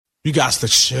You got to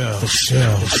chill.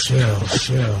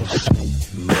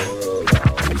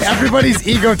 Everybody's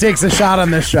ego takes a shot on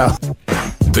this show.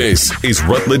 This is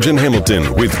Rutledge and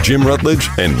Hamilton with Jim Rutledge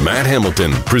and Matt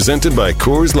Hamilton, presented by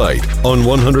Coors Light on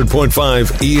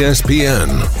 100.5 ESPN.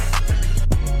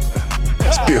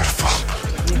 It's beautiful.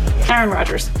 Aaron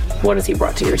Rodgers, what has he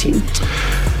brought to your team?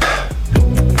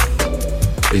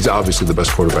 He's obviously the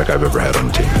best quarterback I've ever had on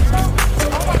the team.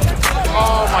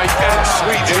 Oh my God,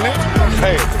 sweet, isn't it?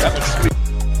 Hey, that was sweet.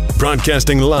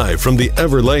 Broadcasting live from the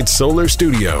Everlight Solar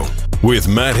Studio. With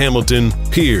Matt Hamilton,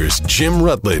 here's Jim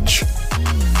Rutledge.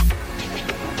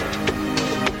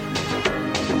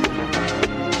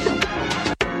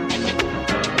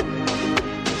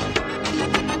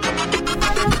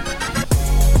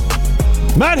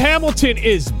 Matt Hamilton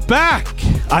is back.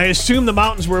 I assume the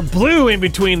mountains were blue in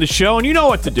between the show, and you know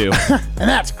what to do. And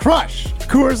that's Crush,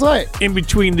 Coors Light. In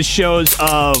between the shows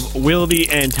of Wildy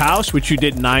and Taos, which you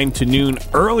did 9 to noon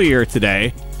earlier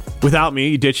today. Without me,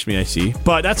 you ditched me, I see.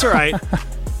 But that's all right.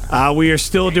 We are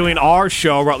still doing our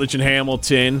show, Rutledge and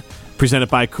Hamilton, presented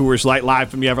by Coors Light, live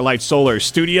from the Everlight Solar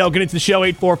Studio. Get into the show,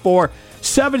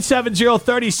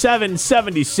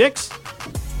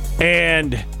 844-770-3776.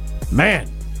 And,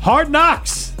 man, Hard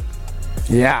Knocks.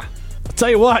 Yeah. I'll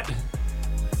tell you what.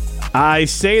 I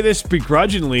say this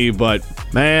begrudgingly, but,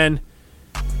 man,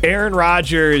 Aaron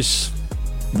Rodgers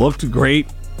looked great.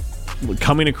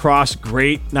 Coming across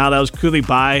great. Now, that was clearly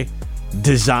by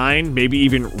design, maybe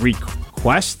even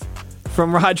request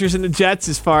from Rodgers and the Jets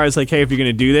as far as, like, hey, if you're going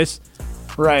to do this,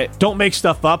 right, don't make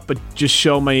stuff up, but just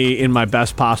show me in my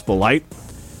best possible light.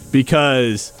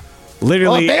 Because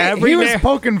literally he was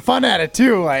poking fun at it,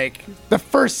 too. Like, the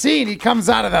first scene, he comes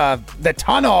out of the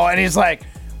tunnel, and he's like,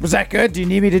 was that good? Do you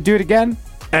need me to do it again?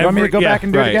 You want me to go back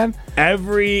and do it again?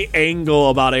 Every angle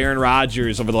about Aaron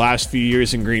Rodgers over the last few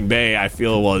years in Green Bay, I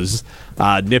feel was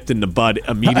nipped in the bud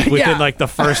immediately within like the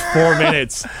first 4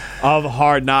 minutes of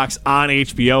Hard Knocks on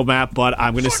HBO, Matt. But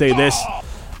I'm going to say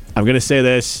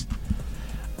this.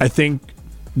 I think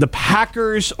the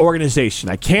Packers organization,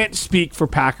 I can't speak for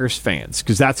Packers fans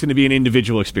because that's going to be an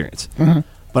individual experience. Mm-hmm.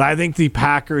 But I think the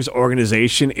Packers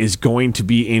organization is going to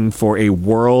be in for a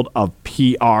world of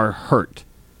PR hurt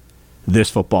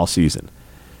this football season.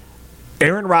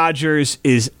 Aaron Rodgers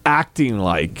is acting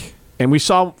like, and we've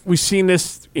seen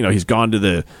this, he's gone to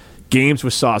the games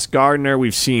with Sauce Gardner.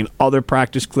 We've seen other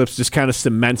practice clips. Just kind of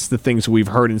cements the things we've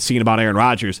heard and seen about Aaron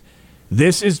Rodgers.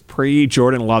 This is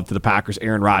pre-Jordan Love to the Packers,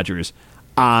 Aaron Rodgers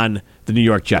on the New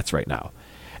York Jets right now.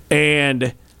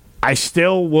 And I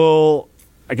still will,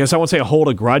 I guess I won't say hold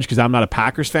a grudge because I'm not a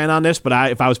Packers fan on this,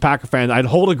 but if I was a Packer fan, I'd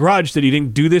hold a grudge that he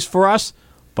didn't do this for us,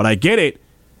 but I get it.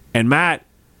 And Matt,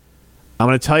 I'm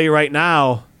going to tell you right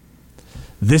now,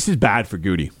 this is bad for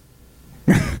Gutey.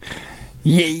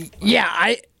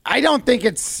 Yeah, I don't think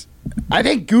it's. I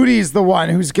think Gutey's the one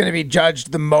who's going to be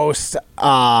judged the most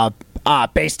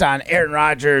based on Aaron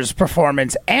Rodgers'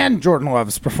 performance and Jordan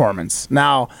Love's performance.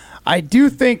 Now, I do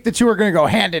think the two are going to go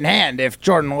hand in hand. If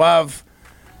Jordan Love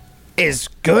is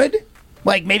good,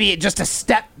 like maybe just a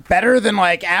step better than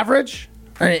like average,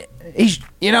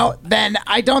 then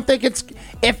I don't think it's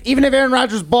even if Aaron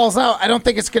Rodgers balls out, I don't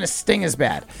think it's going to sting as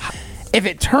bad. If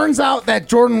it turns out that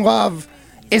Jordan Love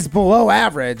is below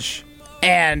average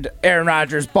and Aaron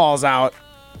Rodgers balls out,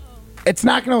 it's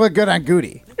not going to look good on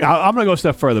Gutey. I'm going to go a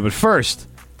step further, but first,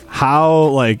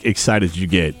 how excited did you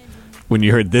get when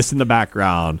you heard this in the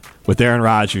background with Aaron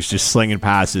Rodgers just slinging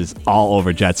passes all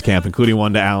over Jets camp, including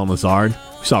one to Alan Lazard?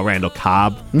 We saw Randall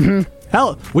Cobb. Mm-hmm.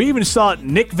 Hell, we even saw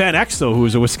Nick Van Exel, who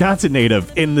was a Wisconsin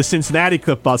native, in the Cincinnati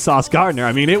clip about Sauce Gardner.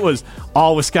 I mean, it was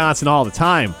all Wisconsin all the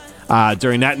time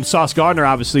during that. And Sauce Gardner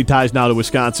obviously ties now to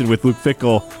Wisconsin with Luke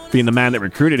Fickell being the man that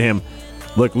recruited him.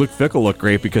 Look, Luke Fickell looked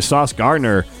great because Sauce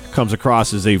Gardner comes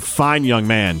across as a fine young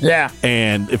man. Yeah.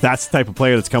 And if that's the type of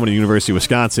player that's coming to the University of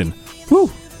Wisconsin,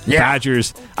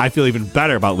 Badgers, I feel even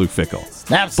better about Luke Fickell.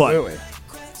 Absolutely.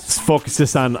 But let's focus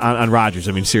this on Rodgers.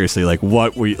 I mean, seriously,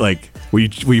 what were you Were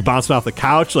you bouncing off the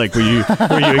couch? Were you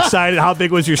excited? How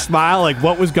big was your smile?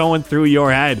 What was going through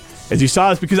your head as you saw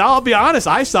this? Because I'll be honest,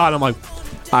 I saw it. I'm like,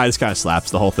 this kind of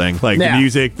slaps the whole thing. The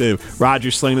music, the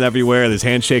Rodgers slinging it everywhere, his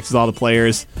handshakes with all the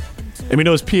players. I mean,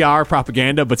 it was PR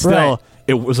propaganda, but still,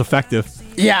 It was effective.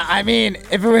 Yeah, I mean,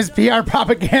 if it was PR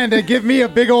propaganda, give me a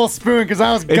big old spoon because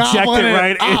I was gobbling it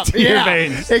right up. into your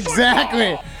veins.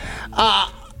 Exactly.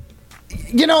 I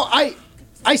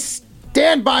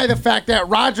stand by the fact that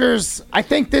Rodgers, I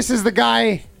think this is the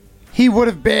guy he would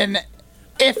have been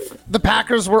if the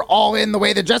Packers were all in the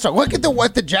way the Jets are. Look at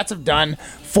what the Jets have done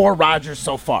for Rodgers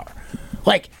so far.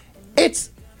 It's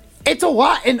a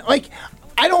lot. And,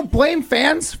 I don't blame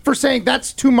fans for saying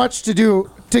that's too much to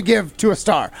give to a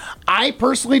star. I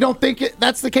personally don't think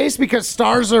that's the case because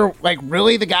stars are like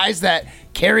really the guys that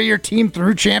carry your team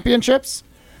through championships.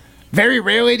 Very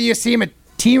rarely do you see a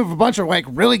team of a bunch of like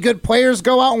really good players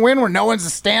go out and win where no one's a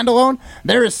standalone.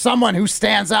 There is someone who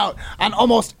stands out on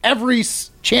almost every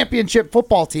championship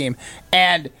football team,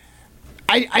 and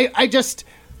I just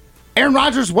Aaron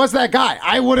Rodgers was that guy.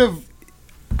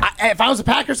 If I was the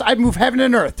Packers, I'd move heaven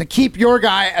and earth to keep your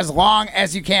guy as long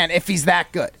as you can if he's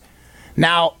that good.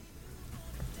 Now,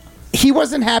 he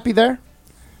wasn't happy there.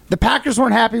 The Packers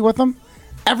weren't happy with him.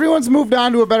 Everyone's moved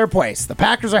on to a better place. The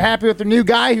Packers are happy with their new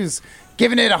guy who's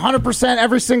giving it 100%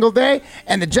 every single day,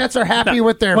 and the Jets are happy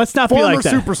with their former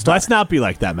superstar. Let's not be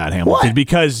like that, Matt Hamilton,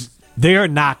 because they are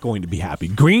not going to be happy.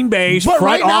 Green Bay's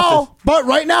front office. But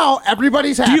right now,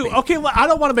 everybody's happy. I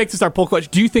don't want to make this our poll question.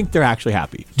 Do you think they're actually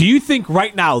happy? Do you think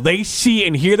right now they see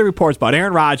and hear the reports about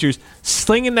Aaron Rodgers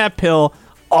slinging that pill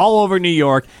all over New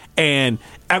York, and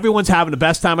everyone's having the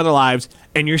best time of their lives,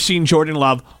 and you're seeing Jordan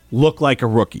Love look like a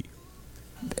rookie?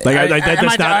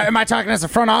 Am I talking as a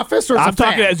front office or as I'm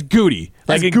talking as Gutey?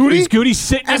 As Gutey? Is Gutey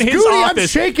sitting in his office? I'm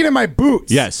shaking in my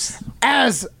boots. Yes.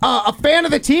 As a fan of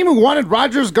the team who wanted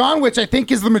Rodgers gone, which I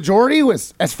think is the majority,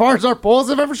 as far as our polls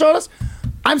have ever showed us,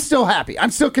 I'm still happy. I'm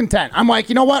still content. I'm like,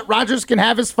 you know what? Rodgers can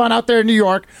have his fun out there in New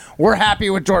York. We're happy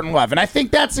with Jordan Love. And I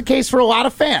think that's the case for a lot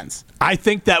of fans. I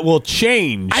think that will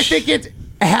change. I think it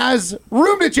has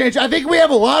room to change. I think we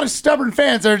have a lot of stubborn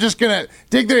fans that are just going to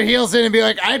dig their heels in and be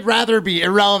like, I'd rather be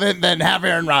irrelevant than have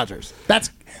Aaron Rodgers. There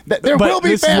will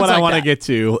be fans like that. This is what I want to get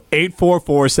to.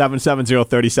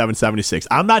 844-770-3776.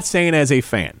 I'm not saying as a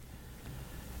fan.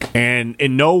 And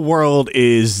in no world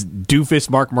is doofus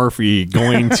Mark Murphy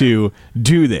going to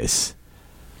do this.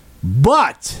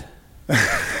 But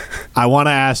I want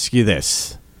to ask you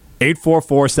this.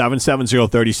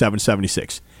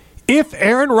 844-770-3776. If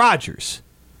Aaron Rodgers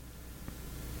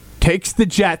takes the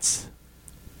Jets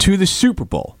to the Super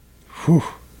Bowl,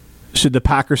 should the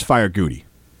Packers fire Gutey?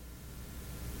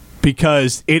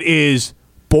 Because it is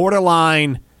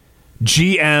borderline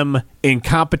GM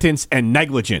incompetence and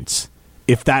negligence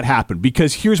if that happened.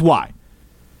 Because here's why.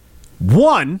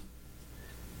 One,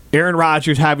 Aaron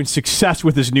Rodgers having success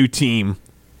with his new team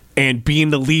and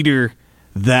being the leader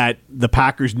that the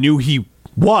Packers knew he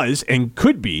was and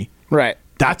could be. Right.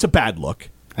 That's a bad look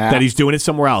that he's doing it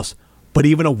somewhere else. But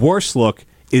even a worse look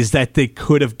is that they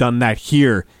could have done that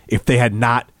here if they had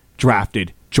not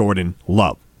drafted Jordan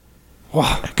Love.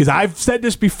 Because I've said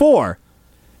this before,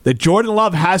 that Jordan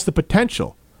Love has the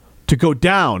potential to go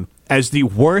down as the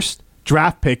worst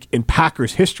draft pick in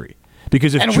Packers history.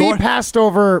 Because if we passed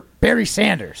over Barry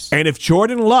Sanders. And if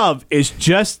Jordan Love is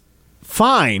just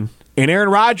fine and Aaron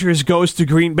Rodgers goes to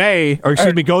Green Bay,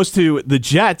 goes to the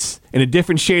Jets in a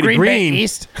different shade of green Bay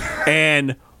East.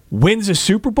 and wins a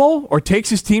Super Bowl or takes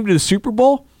his team to the Super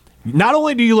Bowl, not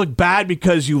only do you look bad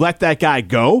because you let that guy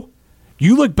go,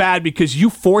 you look bad because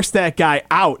you forced that guy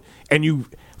out and you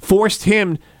forced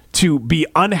him to be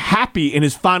unhappy in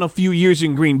his final few years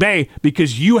in Green Bay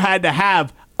because you had to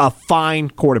have a fine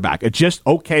quarterback, a just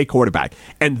okay quarterback.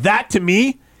 And that, to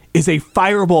me, is a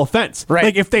fireable offense. Right.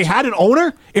 Like if they had an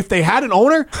owner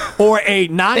or a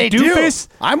non-doofus.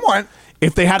 I'm one.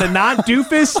 If they had a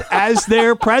non-doofus as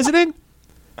their president,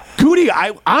 Gutey,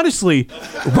 honestly,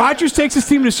 Rodgers takes his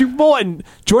team to the Super Bowl and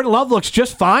Jordan Love looks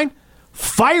just fine.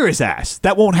 Fire his ass.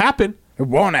 That won't happen. It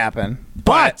won't happen.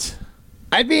 But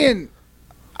I mean,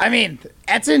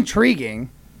 that's intriguing.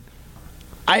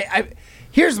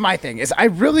 Here's my thing: is I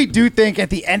really do think at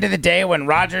the end of the day, when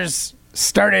Rodgers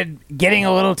started getting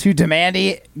a little too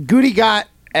demandy, Gutey got,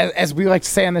 as we like to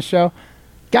say on the show,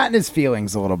 got in his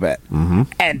feelings a little bit,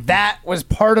 and that was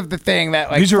part of the thing that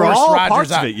these are all Rodgers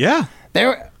parts out. of it. Yeah,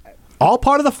 they're all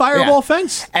part of the fireable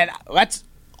offense. And I just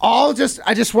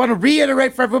want to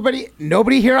reiterate for everybody: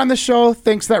 nobody here on the show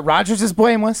thinks that Rodgers is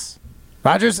blameless.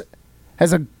 Rodgers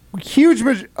has a huge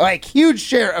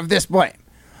share of this blame.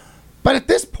 But at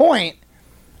this point,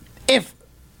 if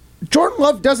Jordan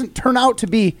Love doesn't turn out to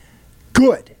be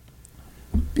good,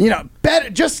 better,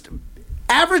 just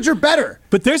average or better,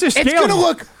 but there's a scale. It's going to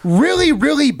look really,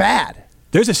 really bad.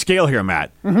 There's a scale here,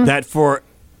 Matt, that for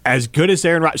as good as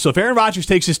Aaron Rodgers. So if Aaron Rodgers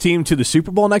takes his team to the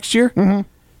Super Bowl next year,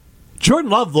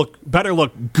 Jordan Love better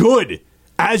look good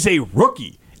as a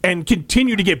rookie and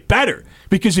continue to get better.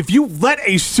 Because if you let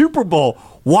a Super Bowl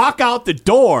walk out the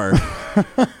door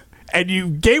and you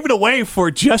gave it away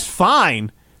for just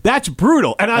fine, that's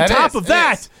brutal. And on top of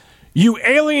that, you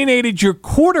alienated your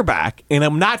quarterback, and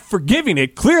I'm not forgiving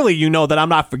it. Clearly, you know that I'm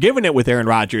not forgiving it with Aaron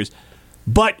Rodgers.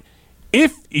 But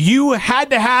if you had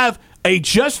to have a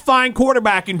just fine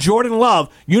quarterback in Jordan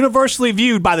Love, universally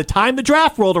viewed by the time the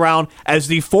draft rolled around as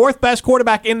the 4th best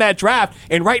quarterback in that draft.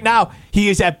 And right now, he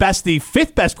is at best the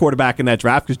 5th best quarterback in that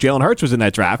draft because Jalen Hurts was in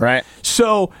that draft. Right.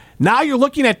 So now you're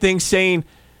looking at things saying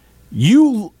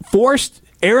you forced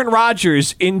Aaron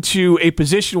Rodgers into a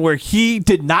position where he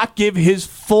did not give his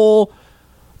full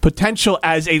potential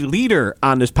as a leader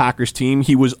on this Packers team.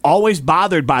 He was always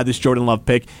bothered by this Jordan Love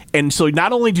pick. And so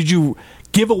not only did you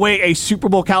give away a Super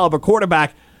Bowl caliber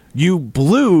quarterback, you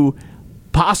blew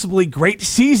possibly great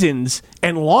seasons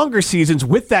and longer seasons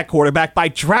with that quarterback by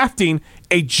drafting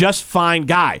a just fine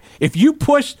guy. If you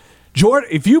pushed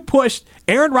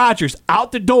Aaron Rodgers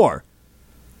out the door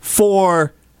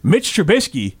for Mitch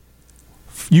Trubisky,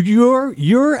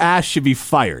 your ass should be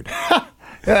fired. Yeah,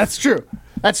 that's true.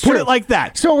 That's true. Put it like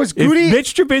that. So was Gutey? If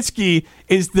Mitch Trubisky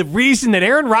is the reason that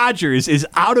Aaron Rodgers is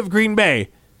out of Green Bay,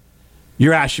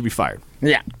 your ass should be fired.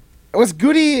 Yeah. Was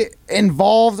Gutey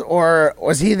involved, or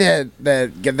was he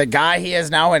the guy he is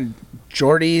now when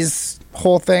Jordy's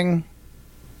whole thing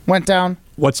went down?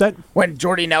 What's that? When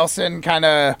Jordy Nelson kind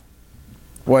of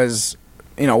was,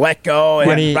 let go,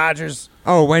 and Rodgers.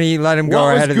 Oh, when he let him go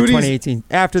What was ahead of the Gutey's- 2018.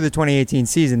 After the 2018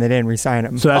 season, they didn't re-sign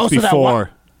him. So that's Oh, so that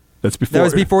before. That's before. That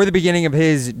was before the beginning of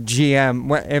his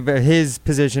his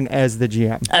position as the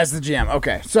GM. As the GM,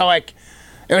 okay. So, it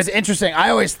was interesting. I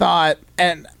always thought,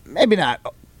 and maybe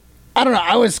not, I don't know,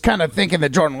 I was kind of thinking the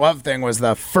Jordan Love thing was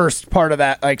the first part of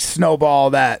that, snowball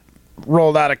that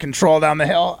rolled out of control down the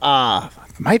hill.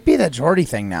 Might be the Jordy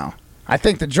thing now. I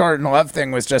think the Jordan Love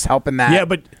thing was just helping that. Yeah,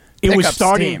 but it was up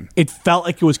starting. steam. It felt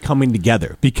like it was coming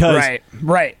together because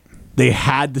Right. they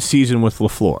had the season with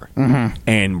LaFleur.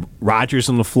 And Rodgers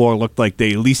and LaFleur looked like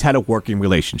they at least had a working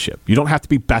relationship. You don't have to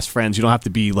be best friends. You don't have to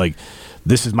be like,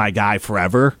 this is my guy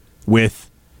forever with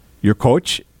your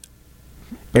coach.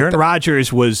 Aaron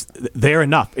Rodgers was there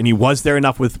enough, and he was there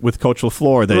enough with Coach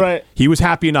LaFleur that he was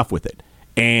happy enough with it.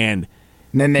 And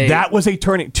then that was a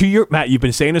turning. Matt, you've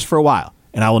been saying this for a while,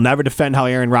 and I will never defend how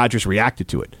Aaron Rodgers reacted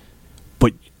to it.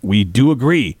 But we do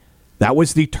agree that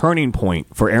was the turning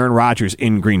point for Aaron Rodgers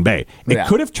in Green Bay. It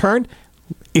could have turned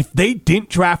if they didn't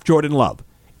draft Jordan Love.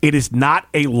 It is not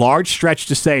a large stretch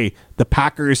to say the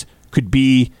Packers could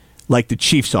be like the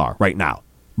Chiefs are right now.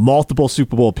 Multiple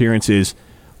Super Bowl appearances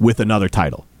with another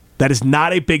title. That is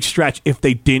not a big stretch if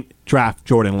they didn't draft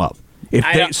Jordan Love. If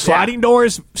they sliding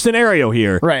doors scenario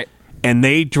here, Right. and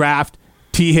they draft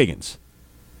T. Higgins.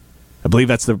 I believe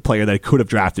that's the player that could have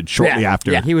drafted shortly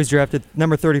after. Yeah, he was drafted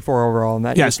number 34 overall in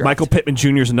that year's draft. Michael Pittman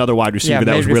Jr. is another wide receiver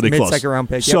that was really close. Mid-second round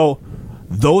pick. So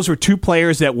those were two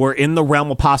players that were in the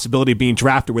realm of possibility of being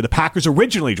drafted where the Packers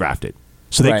originally drafted.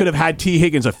 So they could have had T.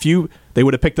 Higgins they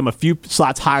would have picked him a few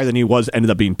slots higher than he ended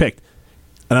up being picked.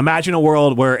 And imagine a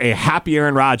world where a happy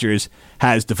Aaron Rodgers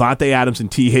has Devontae Adams and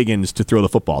T. Higgins to throw the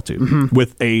football to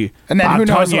with a And then Bob who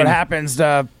knows Tonyan. what happens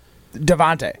to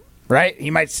Devontae, right? He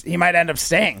might end up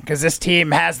staying because this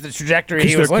team has the trajectory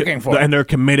he was looking for. And they're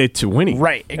committed to winning.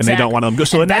 Right, exactly. And they don't want them to go.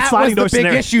 So in that sliding door was the big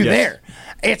scenario, issue there.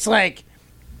 It's like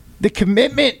the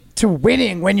commitment to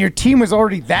winning when your team was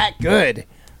already that good.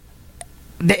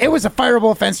 It was a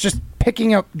fireable offense just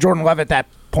picking up Jordan Love at that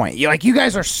point. You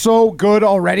guys are so good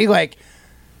already.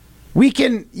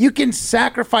 You can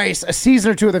sacrifice a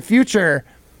season or two of the future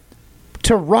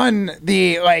to run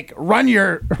your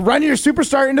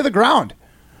superstar into the ground.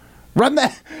 Run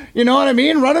that, you know what I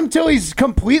mean? Run him till he's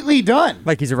completely done.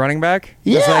 Like he's a running back?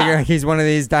 Yeah. Just like he's one of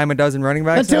these dime a dozen running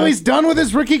backs? Until he's done with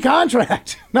his rookie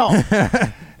contract. No.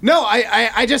 No,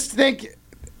 I just think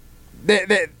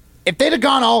that if they'd have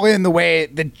gone all in the way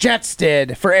the Jets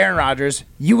did for Aaron Rodgers,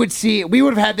 we would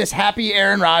have had this happy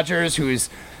Aaron Rodgers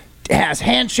has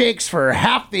handshakes for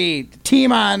half the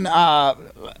team on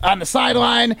the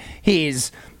sideline.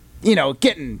 He's,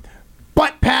 getting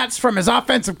butt pats from his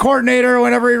offensive coordinator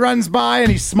whenever he runs by,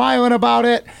 and he's smiling about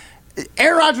it.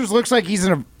 Aaron Rodgers looks like he's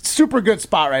in a super good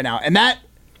spot right now, and that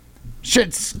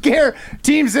should scare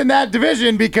teams in that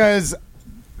division because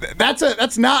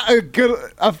that's not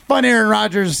a fun Aaron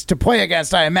Rodgers to play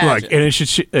against, I imagine. Right, and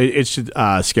it should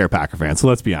scare Packer fans. So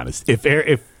let's be honest. If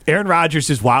Aaron Rodgers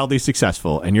is wildly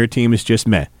successful and your team is just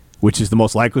meh, which is the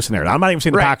most likely scenario. I'm not even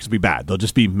saying the Packers will be bad. They'll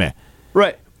just be meh.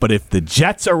 Right. But if the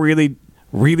Jets are really,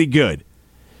 really good,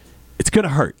 it's going to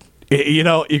hurt. You're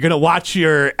going to watch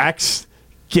your ex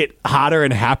get hotter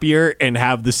and happier and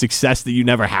have the success that you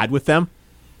never had with them.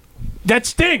 That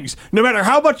stings. No matter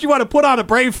how much you want to put on a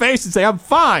brave face and say, I'm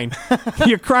fine,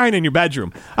 you're crying in your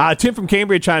bedroom. Tim from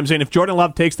Cambridge chimes in, if Jordan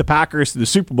Love takes the Packers to the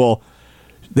Super Bowl,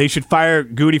 they should fire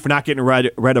Gutey for not getting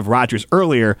rid of Rodgers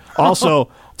earlier. Also,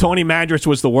 Tony Mandris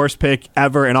was the worst pick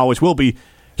ever and always will be.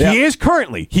 Yeah. He is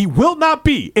currently. He will not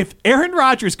be. If Aaron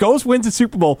Rodgers wins the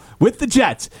Super Bowl with the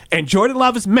Jets and Jordan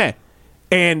Love is meh,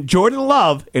 and Jordan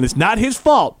Love, and it's not his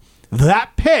fault,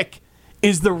 that pick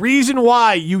is the reason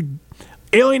why you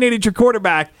alienated your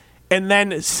quarterback and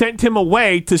then sent him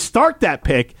away to start that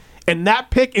pick. And that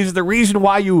pick is the reason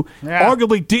why you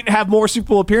arguably didn't have more Super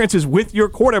Bowl appearances with your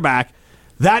quarterback.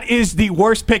 That is the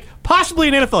worst pick possibly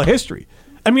in NFL history.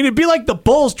 I mean, it'd be like the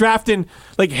Bulls drafting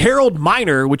like Harold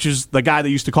Miner, which is the guy they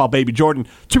used to call Baby Jordan,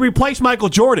 to replace Michael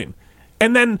Jordan.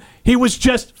 And then he was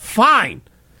just fine.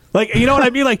 Like, you know what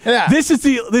I mean? Like, this is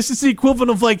the equivalent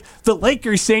of like the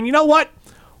Lakers saying, you know what?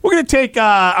 We're going to take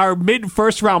our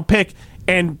mid-first round pick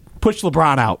and push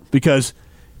LeBron out because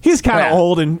he's kind of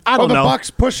old, and I don't know. Or the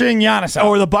Bucks pushing Giannis out.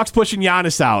 Or the Bucks pushing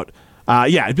Giannis out.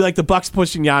 It'd be like the Bucks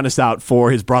pushing Giannis out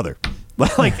for his brother.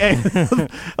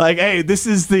 Hey, this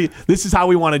is how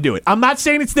we want to do it. I'm not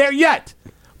saying it's there yet,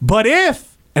 but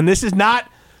if, and this is not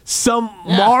some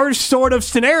Mars sort of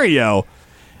scenario,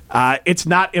 it's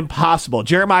not impossible.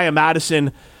 Jeremiah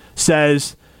Madison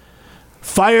says,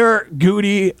 fire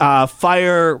Gutey,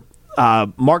 fire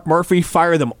Mark Murphy,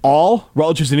 fire them all.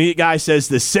 Rutledge is an idiot guy says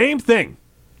the same thing.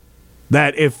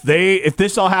 That if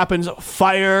this all happens,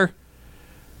 fire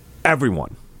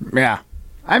everyone. Yeah.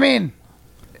 I mean,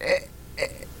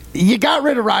 you got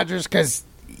rid of Rodgers because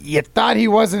you thought he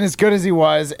wasn't as good as he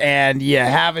was, and you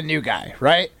have a new guy,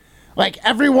 right? Like,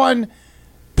 everyone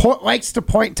likes to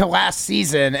point to last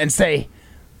season and say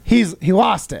he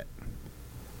lost it.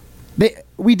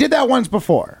 We did that once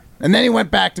before, and then he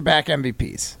went back-to-back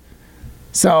MVPs.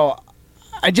 So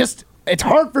it's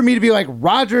hard for me to be like,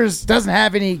 Rodgers doesn't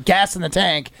have any gas in the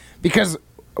tank because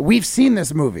we've seen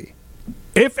this movie.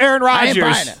 If Aaron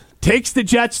Rodgers takes the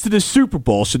Jets to the Super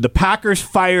Bowl, should the Packers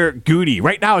fire Gutey?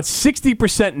 Right now it's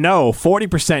 60% no,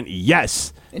 40%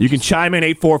 yes. You can chime in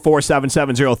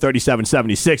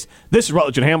 844-770-3776. This is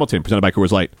Rutledge and Hamilton, presented by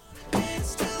Coors Light.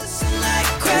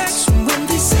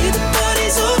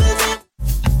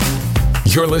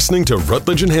 You're listening to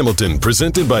Rutledge and Hamilton,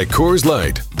 presented by Coors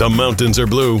Light. The mountains are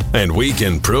blue, and we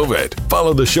can prove it.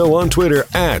 Follow the show on Twitter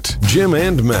at Jim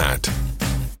and Matt.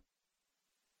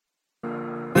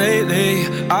 Lately,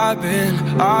 I've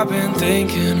been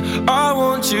thinking, I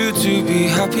want you to be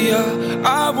happier.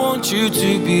 I want you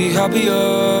to be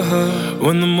happier.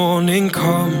 When the morning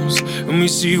comes and we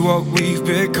see what we've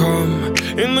become.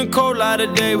 In the cold light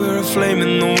of day, we're a flame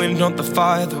in the wind, not the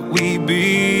fire that we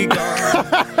begun.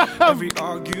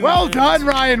 Well done,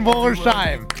 Ryan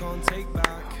Wollersheim.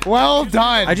 Well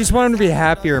done. I just want him to be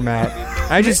happier, Matt.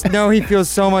 I just know he feels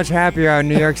so much happier out in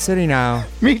New York City now.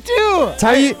 Me too.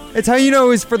 It's how you know it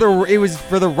was for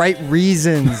the right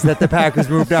reasons that the Packers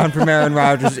moved on from Aaron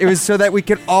Rodgers. It was so that we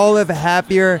could all have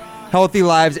happier, healthy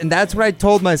lives, and that's what I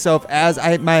told myself as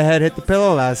my head hit the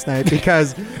pillow last night.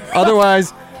 Because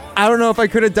otherwise, I don't know if I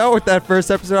could have dealt with that first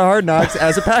episode of Hard Knocks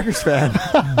as a Packers fan.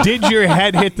 Did your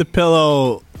head hit the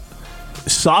pillow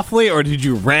softly, or did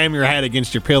you ram your head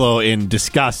against your pillow in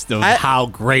disgust of how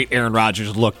great Aaron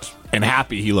Rodgers looked and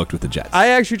happy he looked with the Jets? I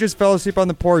actually just fell asleep on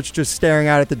the porch just staring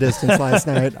out at the distance last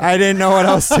night. I didn't know what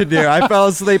else to do. I fell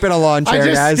asleep in a lawn chair,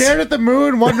 guys. I just stared at the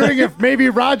moon, wondering if maybe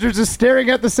Rodgers is staring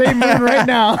at the same moon right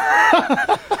now.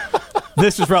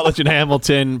 This is Rutledge and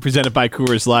Hamilton, presented by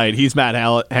Coors Light. He's Matt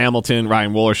Hamilton,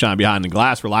 Ryan Wollersheim behind the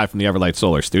glass. We're live from the Everlight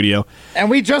Solar Studio. And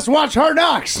we just watched Hard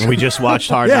Knocks. We just watched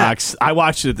Hard Knocks. I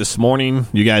watched it this morning.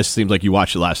 You guys seemed like you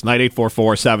watched it last night.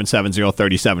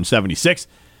 844-770-3776.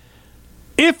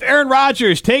 If Aaron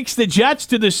Rodgers takes the Jets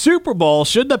to the Super Bowl,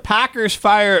 should the Packers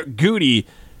fire Gutey?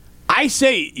 I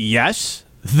say yes.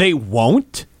 They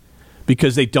won't,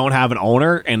 because they don't have an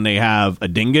owner and they have a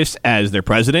dingus as their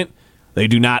president. They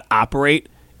do not operate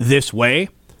this way.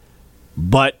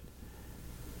 But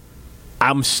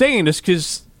I'm saying this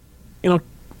because,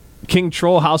 King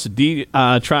Troll House of D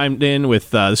chimed in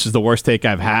with this is the worst take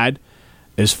I've had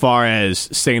as far as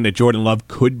saying that Jordan Love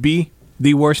could be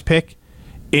the worst pick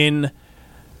in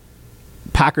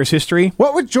Packers history.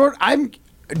 I'm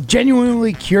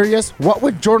genuinely curious, what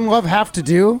would Jordan Love have to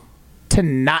do to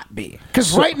not be?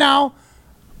 Because right now,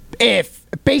 if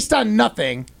based on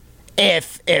nothing,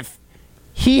 if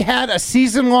he had a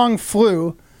season-long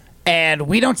flu and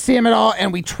we don't see him at all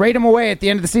and we trade him away at the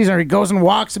end of the season, or he goes and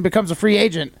walks and becomes a free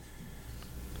agent,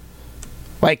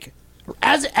 like,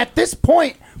 as at this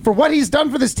point, for what he's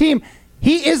done for this team,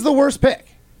 he is the worst pick,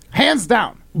 hands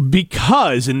down.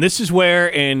 Because, and this is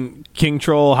where, and King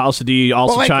Troll House of D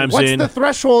also chimes in. What's the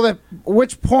threshold at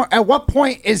what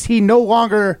point is he no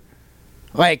longer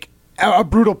like a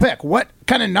brutal pick? What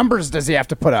kind of numbers does he have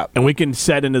to put up? And we can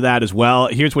set into that as well.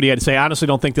 Here's what he had to say. I honestly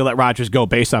don't think they'll let Rodgers go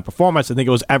based on performance. I think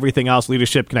it was everything else,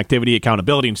 leadership, connectivity,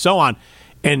 accountability, and so on.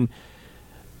 And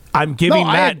I'm giving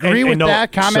Matt... I agree with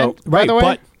that comment, by the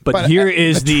way. But here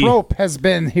is the trope has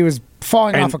been he was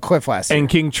falling off a cliff last year. And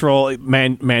King Troll,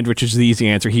 Mandrich is the easy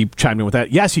answer. He chimed in with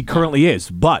that. Yes, he currently is.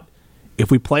 But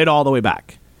if we play it all the way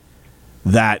back,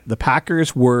 that the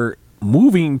Packers were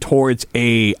moving towards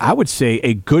I would say,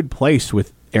 a good place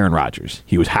with Aaron Rodgers.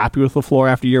 He was happy with LaFleur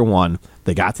after year one.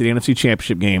 They got to the NFC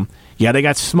Championship game. Yeah, they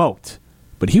got smoked,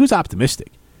 but he was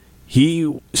optimistic.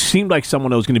 He seemed like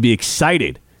someone that was going to be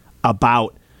excited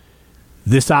about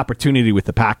this opportunity with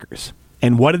the Packers.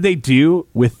 And what did they do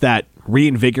with that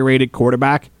reinvigorated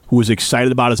quarterback who was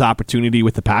excited about his opportunity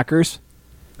with the Packers,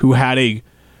 who had a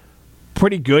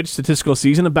pretty good statistical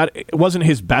season? It wasn't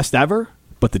his best ever,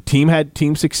 but the team had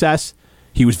team success.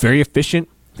 He was very efficient.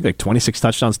 I think like 26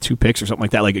 touchdowns, 2 picks or something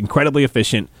like that, like incredibly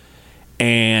efficient.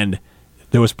 And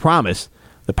there was promise.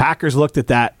 The Packers looked at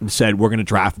that and said, we're going to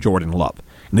draft Jordan Love.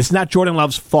 And this is not Jordan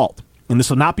Love's fault. And this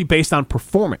will not be based on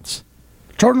performance.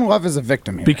 Jordan Love is a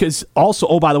victim here. Because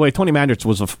also, by the way, Tony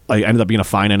Mandrich ended up being a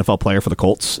fine NFL player for the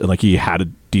Colts. And he had a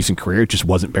decent career. It just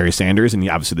wasn't Barry Sanders. And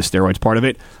obviously the steroids part of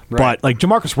it. Right. But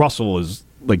Jamarcus Russell is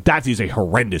that is a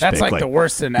horrendous pick. That's the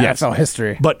worst in NFL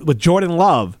history. But with Jordan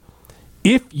Love,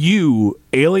 if you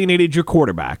alienated your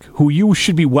quarterback, who you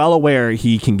should be well aware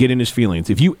he can get in his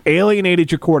feelings, if you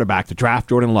alienated your quarterback to draft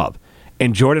Jordan Love,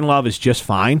 and Jordan Love is just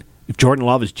fine, if Jordan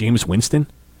Love is Jameis Winston,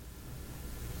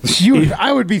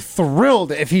 I would be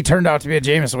thrilled if he turned out to be a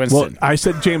Jameis Winston. Well, I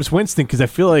said Jameis Winston because I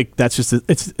feel like that's just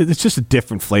it's just a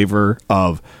different flavor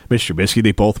of Mitch Trubisky.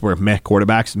 They both were meh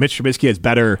quarterbacks. Mitch Trubisky has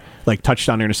better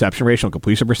touchdown to interception ratio and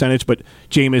completion percentage, but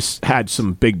Jameis had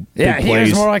some big plays. He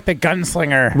was more like the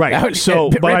gunslinger. Right.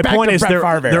 But my point is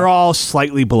they're all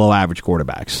slightly below average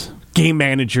quarterbacks. Game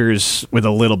managers with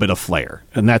a little bit of flair.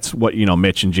 And that's what,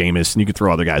 Mitch and Jameis, and you could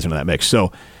throw other guys into that mix.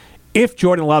 So if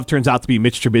Jordan Love turns out to be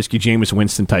Mitch Trubisky, Jameis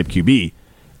Winston type QB,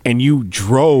 and you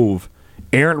drove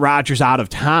Aaron Rodgers out of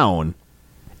town,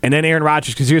 and then Aaron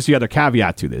Rodgers, because here's the other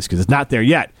caveat to this, because it's not there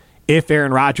yet. If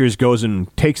Aaron Rodgers goes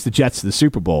and takes the Jets to the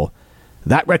Super Bowl,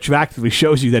 that retroactively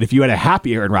shows you that if you had a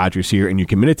happy Aaron Rodgers here and you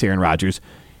committed to Aaron Rodgers,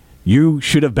 you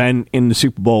should have been in the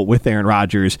Super Bowl with Aaron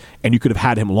Rodgers, and you could have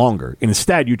had him longer. And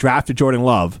instead, you drafted Jordan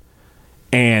Love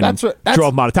and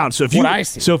drove him out of town. So if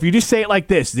you just say it like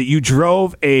this, that you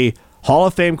drove a Hall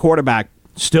of Fame quarterback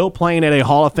still playing at a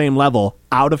Hall of Fame level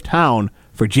out of town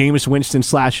for Jameis Winston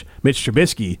 / Mitch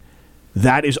Trubisky,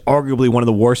 that is arguably one of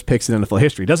the worst picks in NFL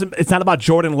history. It's not about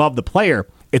Jordan Love, the player.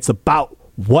 It's about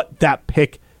what that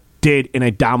pick did in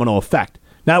a domino effect.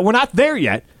 Now, we're not there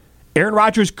yet. Aaron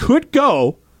Rodgers could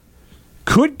go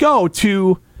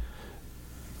to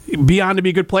be on to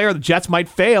be a good player. The Jets might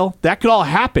fail. That could all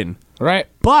happen. Right.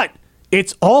 But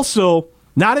it's also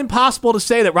not impossible to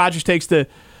say that Rodgers takes the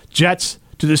Jets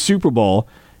to the Super Bowl.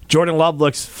 Jordan Love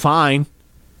looks fine.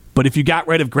 But if you got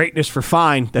rid of greatness for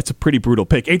fine, that's a pretty brutal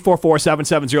pick.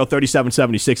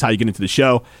 844-770-3776, how you get into the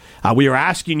show. We are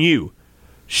asking you,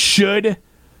 should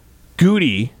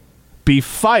Gutey be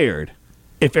fired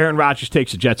if Aaron Rodgers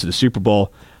takes the Jets to the Super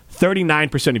Bowl?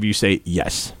 39% of you say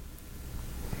yes.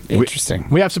 Interesting.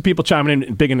 We have some people chiming in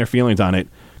and bigging their feelings on it.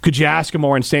 Could you ask a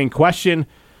more insane question?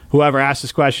 Whoever asked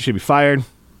this question should be fired.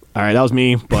 All right, that was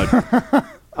me, but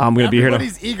I'm going to be here.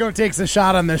 Everybody's ego takes a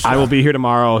shot on this show. I will be here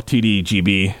tomorrow,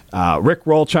 TDGB. Rick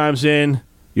Roll chimes in.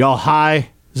 Y'all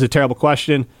hi. This is a terrible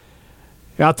question.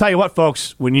 I'll tell you what,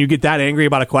 folks, when you get that angry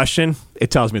about a question, it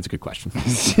tells me it's a good question.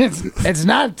 It's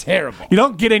not terrible. You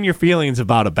don't get in your feelings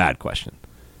about a bad question.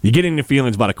 You get in your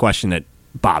feelings about a question that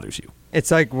bothers you. It's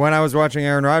like when I was watching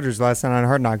Aaron Rodgers last night on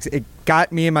Hard Knocks. It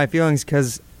got me in my feelings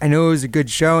because I knew it was a good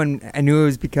show, and I knew it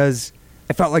was because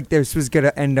I felt like this was going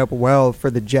to end up well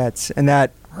for the Jets, and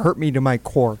that hurt me to my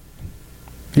core.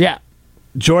 Yeah.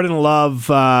 Jordan Love,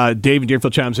 Dave and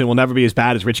Deerfield chimes in, will never be as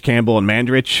bad as Rich Campbell and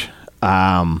Mandrich.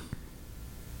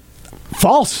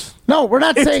 False. No, we're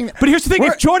not saying that. But here's the thing.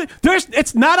 If Jordan,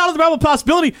 it's not out of the realm of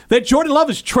possibility that Jordan Love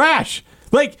is trash.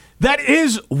 That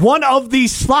is one of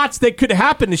these slots that could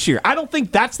happen this year. I don't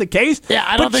think that's the case. Yeah,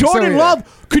 I don't think so. But Jordan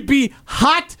Love could be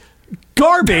hot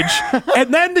garbage,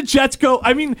 and then the Jets go.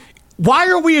 I mean, why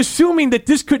are we assuming that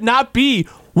this could not be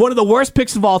one of the worst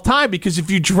picks of all time? Because if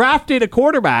you drafted a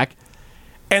quarterback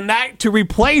and that to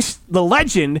replace the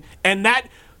legend, and that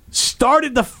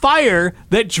started the fire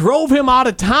that drove him out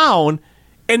of town,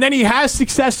 and then he has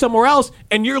success somewhere else,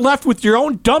 and you're left with your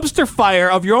own dumpster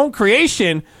fire of your own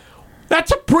creation, that's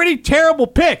a pretty terrible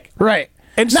pick. Right.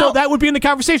 And so that would be in the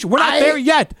conversation. We're not there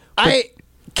yet. I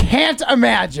can't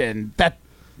imagine that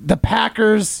the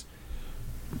Packers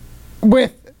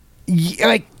with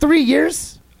like 3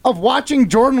 years of watching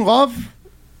Jordan Love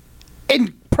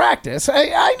in practice,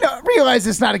 I realize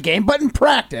it's not a game, but in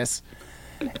practice,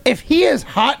 if he is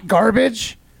hot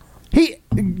garbage,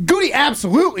 Gutey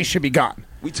absolutely should be gone.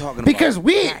 We talking because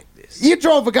about you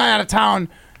drove a guy out of town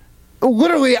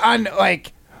literally on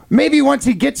like maybe once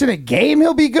he gets in a game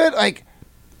he'll be good. Like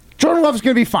Jordan Love's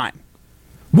going to be fine.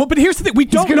 Well, but here's the thing: we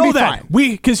don't know that. Fine.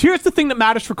 Because here's the thing that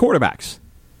matters for quarterbacks.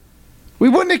 We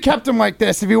wouldn't have kept him like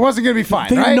this if he wasn't going to be fine,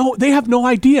 They have no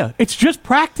idea. It's just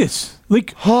practice.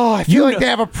 Like, I feel like they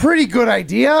have a pretty good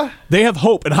idea. They have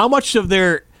hope. And how much of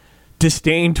their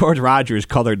disdain towards Rodgers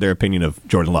colored their opinion of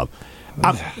Jordan Love?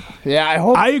 Yeah, I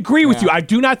hope. I agree with you. I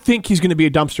do not think he's going to be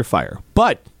a dumpster fire.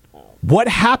 But what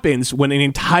happens when an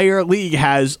entire league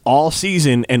has all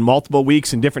season and multiple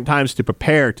weeks and different times to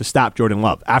prepare to stop Jordan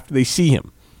Love after they see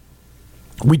him?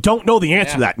 We don't know the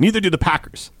answer to that. Neither do the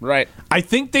Packers. Right. I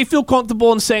think they feel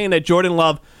comfortable in saying that Jordan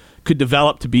Love could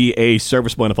develop to be a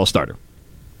serviceable NFL starter.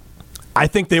 I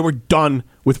think they were done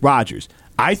with Rodgers.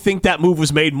 I think that move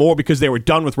was made more because they were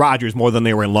done with Rodgers more than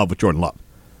they were in love with Jordan Love.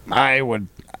 I would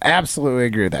absolutely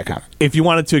agree with that comment. If you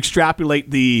wanted to extrapolate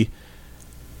the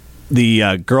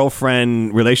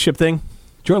girlfriend relationship thing,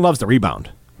 Jordan Love's the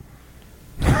rebound.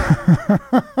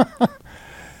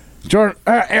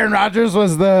 Aaron Rodgers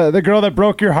was the girl that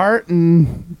broke your heart,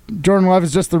 and Jordan Love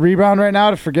is just the rebound right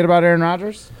now to forget about Aaron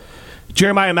Rodgers?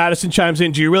 Jeremiah Madison chimes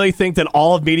in. Do you really think that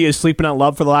all of media is sleeping on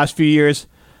Love for the last few years?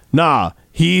 Nah,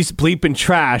 he's bleeping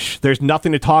trash. There's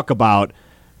nothing to talk about.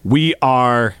 We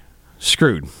are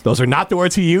screwed. Those are not the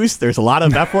words he used. There's a lot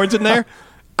of F words in there.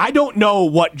 I don't know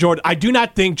what Jordan... I do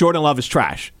not think Jordan Love is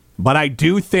trash, but I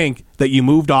do think that you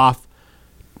moved off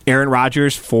Aaron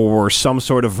Rodgers for some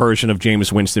sort of version of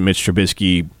Jameis Winston, Mitch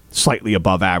Trubisky, slightly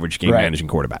above average game managing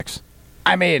quarterbacks.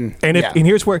 I mean... And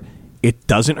here's where it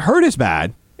doesn't hurt as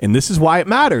bad, and this is why it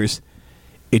matters.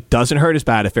 It doesn't hurt as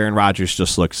bad if Aaron Rodgers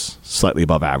just looks slightly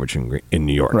above average in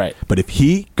New York. Right. But if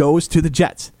he goes to the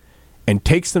Jets and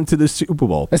takes them to the Super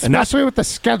Bowl... Especially with the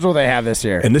schedule they have this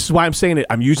year. And this is why I'm saying it.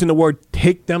 I'm using the word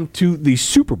take them to the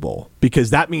Super Bowl because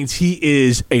that means he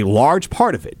is a large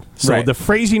part of it. So the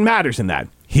phrasing matters in that.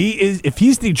 If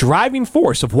he's the driving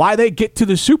force of why they get to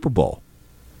the Super Bowl,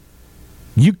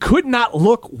 you could not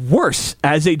look worse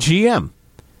as a GM.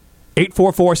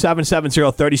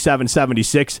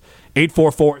 844-770-3776.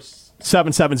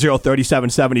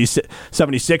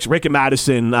 844-770-3776. Rick and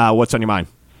Madison, what's on your mind?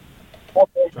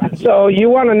 So you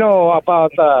want to know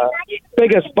about the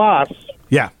biggest boss?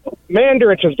 Yeah.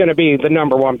 Mandarich is going to be the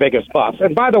number one biggest boss.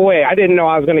 And by the way, I didn't know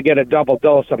I was going to get a double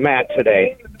dose of Matt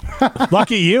today.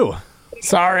 Lucky you.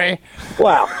 Sorry.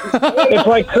 Wow. It's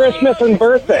like Christmas and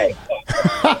birthday.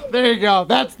 There you go.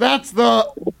 That's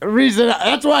the reason.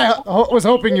 That's why I was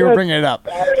hoping you were bringing it up.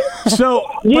 So,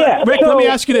 Rick, let me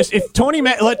ask you this: if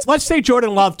let's say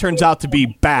Jordan Love turns out to be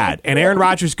bad, and Aaron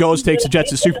Rodgers takes the Jets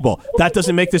to the Super Bowl, that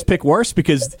doesn't make this pick worse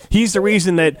because he's the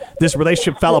reason that this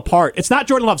relationship fell apart. It's not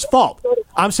Jordan Love's fault.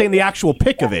 I'm saying the actual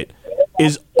pick of it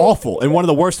is awful and one of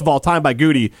the worst of all time by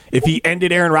Gutey if he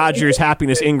ended Aaron Rodgers'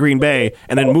 happiness in Green Bay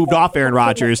and then moved off Aaron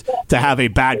Rodgers to have a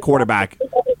bad quarterback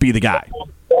be the guy.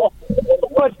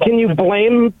 But can you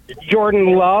blame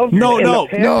Jordan Love?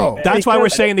 No. That's why we're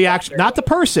saying the actual, not the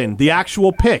person, the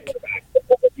actual pick.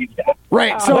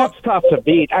 Right. So that's tough to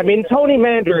beat. I mean, Tony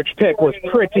Mandarich's pick was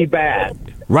pretty bad.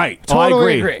 Right.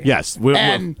 Totally I agree. Yes. We're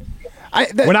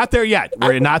not there yet.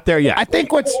 We're not there yet. I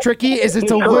think what's tricky is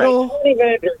it's a little... Tony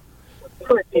Mandarich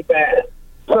pretty bad.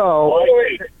 So,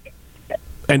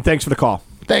 and thanks for the call.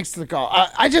 Thanks to the call.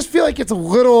 I just feel like it's a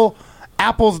little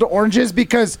apples to oranges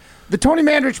because the Tony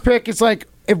Mandarich pick is like,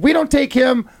 if we don't take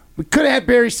him, we could have had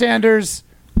Barry Sanders.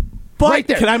 But right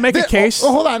there. Can I make a case?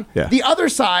 Hold on. Yeah. The other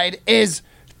side is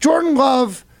Jordan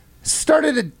Love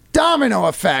started a domino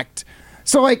effect.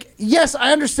 So, like, yes,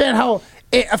 I understand how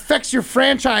it affects your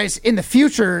franchise in the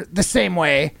future the same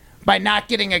way by not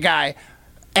getting a guy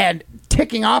and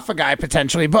ticking off a guy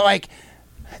potentially. But, like,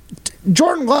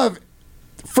 Jordan Love,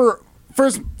 for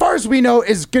as far as we know,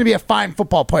 is going to be a fine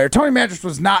football player. Tony Mandarich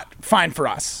was not fine for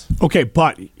us. Okay,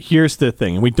 but here's the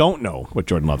thing, and we don't know what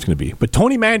Jordan Love's going to be. But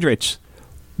Tony Mandarich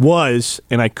was,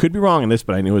 and I could be wrong in this,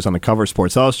 but I knew it was on the cover of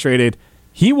Sports Illustrated,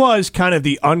 he was kind of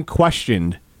the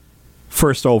unquestioned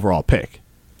first overall pick.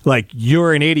 Like,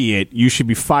 you're an idiot. You should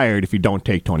be fired if you don't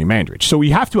take Tony Mandarich. So we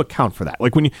have to account for that.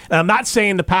 Like, and I'm not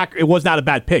saying the Packers, it was not a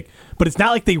bad pick, but it's not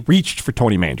like they reached for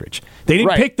Tony Mandarich. They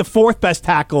didn't pick the fourth best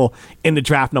tackle in the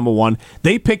draft, number one.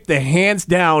 They picked the hands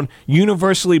down,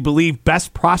 universally believed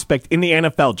best prospect in the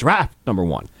NFL draft, number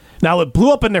one. Now, it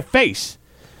blew up in their face,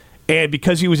 and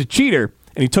because he was a cheater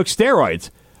and he took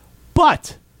steroids,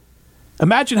 but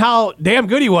Imagine how damn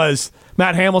good he was,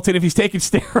 Matt Hamilton, if he's taking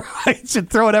steroids and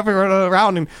throwing everyone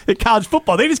around in college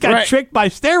football. They just got tricked by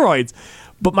steroids.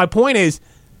 But my point is,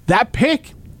 that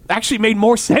pick actually made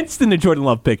more sense than the Jordan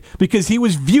Love pick because he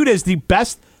was viewed as the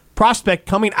best prospect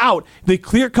coming out, the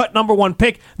clear-cut number one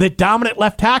pick, the dominant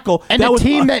left tackle. And a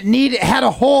team that had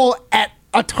a hole at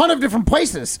a ton of different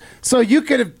places. So you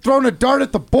could have thrown a dart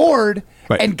at the board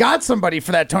and got somebody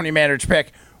for that Tony Mandridge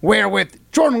pick, where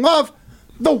with Jordan Love,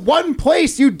 the one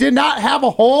place you did not have a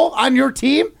hole on your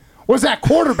team was at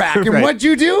quarterback. And what'd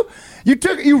you do?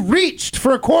 You reached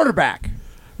for a quarterback.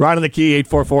 Right on the key,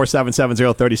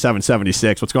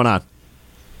 844-770-3776. What's going on?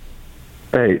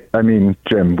 Hey, I mean,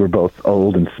 Jim, we're both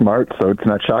old and smart, so it's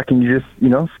not shocking you just,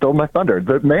 stole my thunder.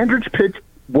 The Mandridge pick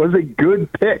was a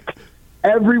good pick.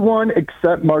 Everyone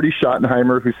except Marty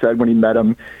Schottenheimer, who said when he met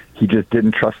him, he just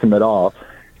didn't trust him at all.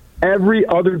 Every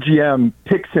other GM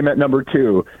picks him at number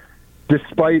 2,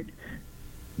 despite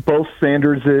both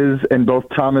Sanders's and both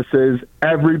Thomas's.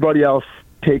 Everybody else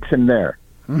takes him there.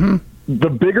 Mm-hmm. The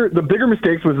bigger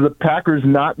mistakes was the Packers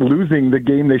not losing the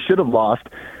game they should have lost,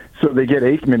 so they get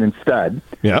Aikman instead.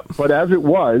 Yep. But as it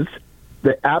was,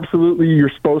 you're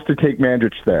supposed to take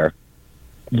Mandridge there.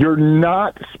 You're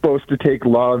not supposed to take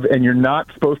Love, and you're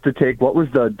not supposed to take, what was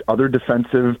the other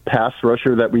defensive pass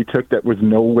rusher that we took that was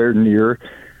nowhere near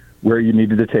where you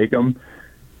needed to take him?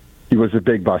 He was a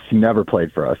big bust. He never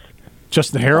played for us.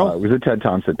 Justin Harrell? It was a Ted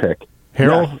Thompson pick.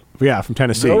 Harrell? Yes. Yeah, from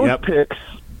Tennessee.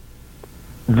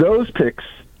 Those picks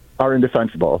are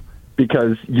indefensible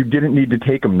because you didn't need to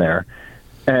take them there.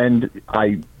 And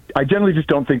I generally just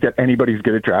don't think that anybody's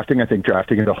good at drafting. I think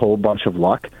drafting is a whole bunch of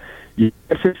luck. You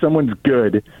say someone's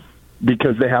good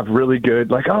because they have really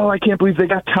good, I can't believe they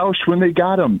got Tausch when they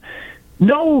got him.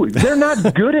 No, they're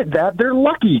not good at that. They're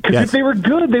lucky because if they were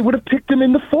good, they would have picked him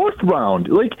in the 4th round.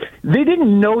 They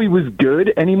didn't know he was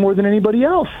good any more than anybody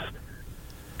else.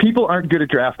 People aren't good at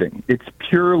drafting. It's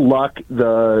pure luck.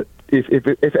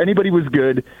 If anybody was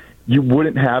good, you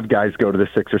wouldn't have guys go to the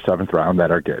 6th or 7th round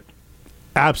that are good.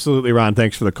 Absolutely, Ron.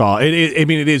 Thanks for the call. It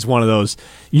is one of those.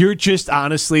 You're just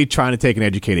honestly trying to take an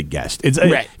educated guess.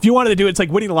 If you wanted to do it, it's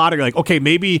like winning the lottery. Like, okay,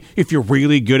 maybe if you're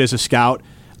really good as a scout,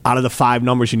 out of the 5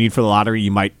 numbers you need for the lottery,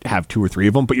 you might have 2 or 3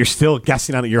 of them, but you're still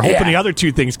guessing on it. You're hoping the other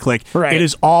 2 things click. Right. It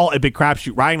is all a big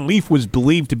crapshoot. Ryan Leaf was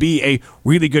believed to be a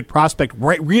really good prospect,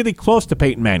 really close to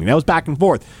Peyton Manning. That was back and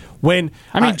forth.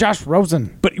 Josh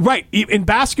Rosen. But in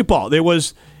basketball, it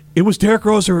was Derrick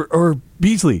Rose or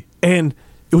Beasley, and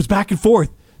it was back and forth.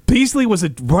 Beasley was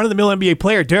a run-of-the-mill NBA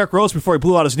player. Derrick Rose, before he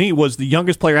blew out his knee, was the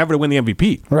youngest player ever to win the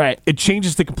MVP. Right. It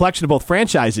changes the complexion of both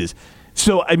franchises.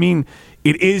 So,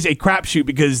 it is a crapshoot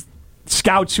because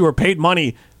scouts who are paid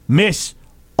money miss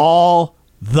all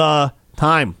the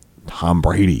time. Tom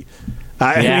Brady.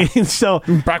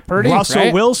 Brock Purdy,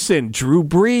 Russell Wilson, Drew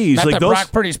Brees. Not that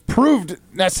Brock Purdy's proved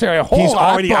necessarily a whole lot. He's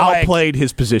already outplayed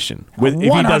his position. If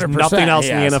he does nothing else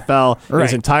in the NFL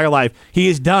his entire life, he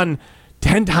has done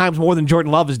 10 times more than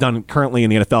Jordan Love has done currently in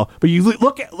the NFL. But you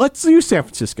let's use San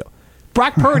Francisco.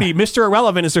 Brock Purdy, Mr.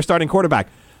 Irrelevant, is their starting quarterback.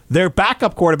 Their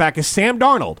backup quarterback is Sam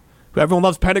Darnold, who everyone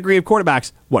loves pedigree of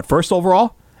quarterbacks. First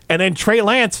overall? And then Trey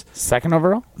Lance. 2nd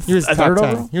overall? He was top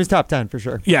 10. He was top 10 for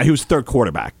sure. Yeah, he was 3rd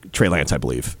quarterback, Trey Lance, I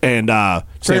believe. And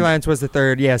Trey Lance was the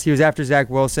 3rd, yes. He was after Zach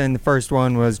Wilson. The first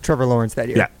one was Trevor Lawrence that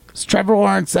year. Yeah. It's Trevor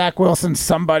Lawrence, Zach Wilson,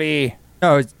 somebody.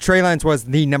 No, Trey Lance was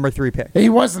the number 3 pick. He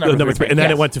was the number 3 pick. And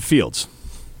then it went to Fields.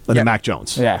 And then Mac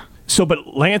Jones. Yeah.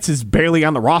 But Lance is barely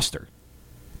on the roster.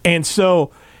 And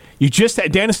so you just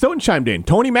had Dana Stoughton chimed in.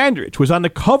 Tony Mandridge was on the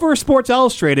cover of Sports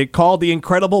Illustrated called The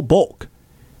Incredible Bulk.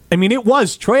 It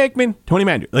was Troy Aikman, Tony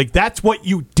Mandridge. That's what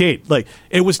you did.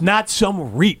 It was not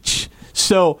some reach.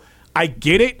 So I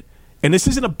get it. And this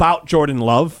isn't about Jordan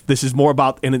Love. This is more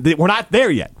about, and we're not there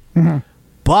yet. Mm-hmm.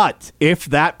 But if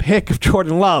that pick of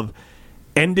Jordan Love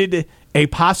ended a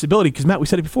possibility, because Matt, we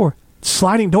said it before,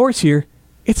 sliding doors here,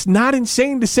 it's not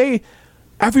insane to say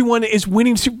everyone is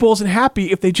winning Super Bowls and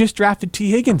happy if they just drafted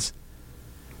T. Higgins.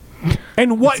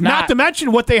 And not to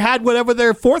mention what they had, whatever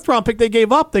their 4th round pick they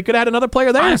gave up, they could have had another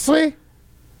player there. Honestly,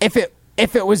 if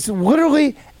it was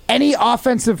literally any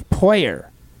offensive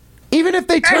player, even if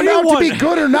they turned out to be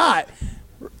good or not,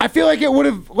 I feel like it would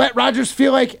have let Rodgers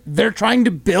feel like they're trying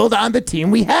to build on the team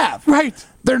we have. Right.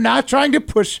 They're not trying to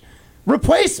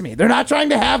replace me. They're not trying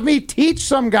to have me teach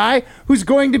some guy who's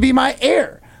going to be my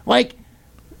heir.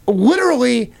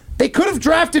 Literally, they could have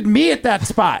drafted me at that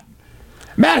spot.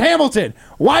 Matt Hamilton,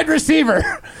 wide receiver,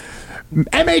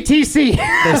 MATC.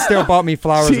 They still bought me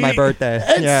flowers on my birthday.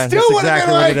 It still would have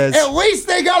been at least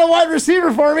they got a wide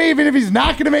receiver for me, even if he's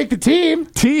not going to make the team.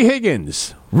 T.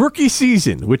 Higgins rookie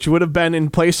season, which would have been in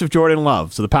place of Jordan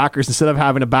Love. So the Packers, instead of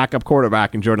having a backup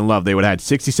quarterback in Jordan Love, they would have had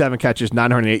 67 catches,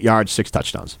 908 yards, 6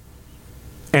 touchdowns.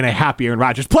 And a happy Aaron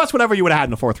Rodgers, plus whatever you would have had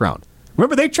in the fourth round.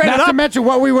 Remember, they traded up. Not to mention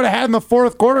what we would have had in the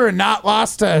fourth quarter and not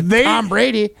lost to Tom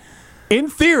Brady. In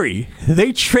theory,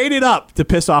 they traded up to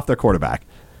piss off their quarterback.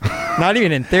 Not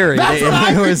even in theory. That's what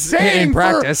I've been saying in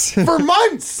practice. for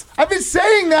months. I've been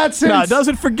saying that since. No, it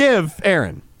doesn't forgive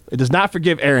Aaron. It does not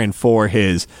forgive Aaron for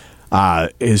his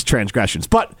transgressions.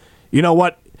 But you know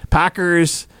what?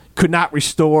 Packers could not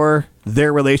restore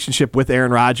their relationship with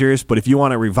Aaron Rodgers. But if you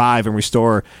want to revive and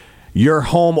restore your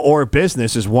home or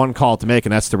business, is one call to make,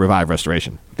 and that's to revive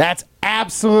restoration. That's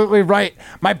absolutely right.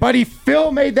 My buddy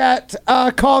Phil made that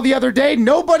call the other day.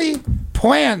 Nobody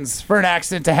plans for an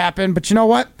accident to happen, but you know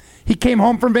what? He came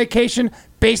home from vacation.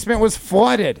 Basement was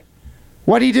flooded.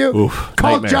 What'd he do?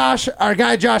 Called nightmare. Josh, our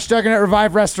guy Josh Duggan at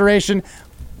Revive Restoration.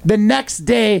 The next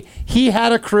day, he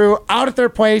had a crew out at their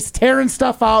place, tearing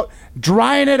stuff out,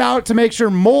 drying it out to make sure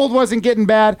mold wasn't getting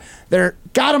bad. They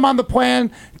got him on the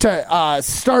plan to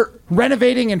start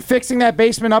renovating and fixing that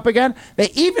basement up again. They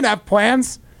even have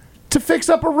plans to fix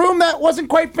up a room that wasn't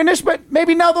quite finished, but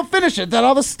maybe now they'll finish it, that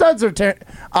all the studs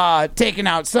are taken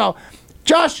out. So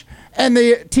Josh and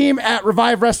the team at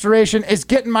Revive Restoration is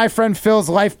getting my friend Phil's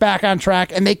life back on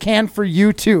track, and they can for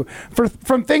you too.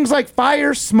 From things like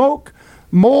fire, smoke,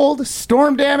 mold,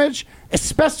 storm damage,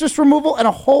 asbestos removal, and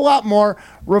a whole lot more,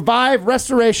 Revive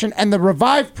Restoration and the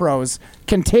Revive Pros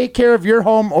can take care of your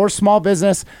home or small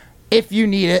business if you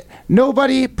need it.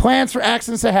 Nobody plans for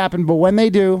accidents to happen, but when they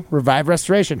do, Revive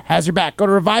Restoration has your back. Go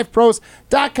to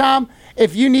revivepros.com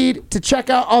if you need to check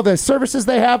out all the services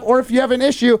they have, or if you have an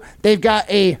issue, they've got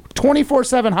a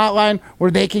 24/7 hotline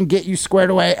where they can get you squared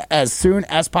away as soon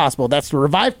as possible. That's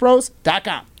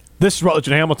revivepros.com. This is Rutledge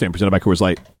and Hamilton, presented by Coors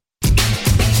Light.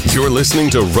 You're listening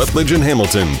to Rutledge and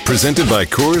Hamilton, presented by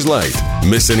Coors Light.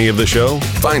 Miss any of the show?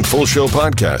 Find full show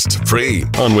podcasts free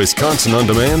on Wisconsin On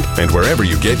Demand and wherever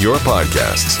you get your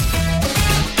podcasts.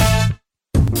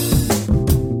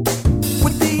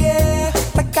 With the air,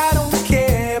 like I don't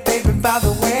care, baby, by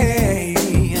the way.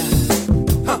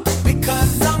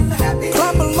 Because I'm happy.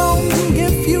 Clap along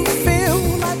if you feel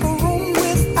like a room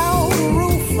without a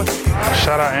roof.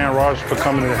 Shout out Aaron Rodgers for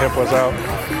coming to help us out.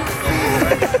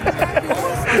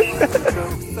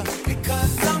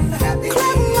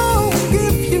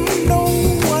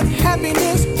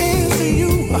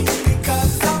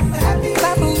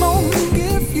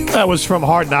 That was from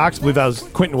Hard Knocks. I believe that was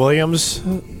Quentin Williams.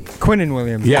 Quinnen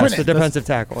Williams. Yes. Yes, the defensive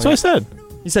tackle. That's what I said.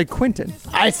 You said Quinton.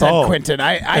 I said Quinton.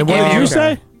 I And what did you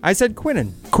say? I said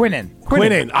Quinnen. Quinnen.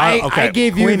 Quinnen. Okay. I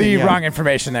gave you Quinnen, the yeah. wrong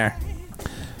information there.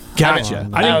 Gotcha.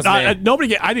 I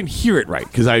didn't hear it right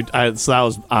because so that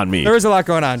was on me. There was a lot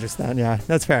going on just then. Yeah,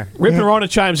 that's fair. Rip and Rona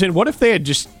chimes in. What if they had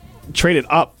just traded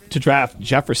up to draft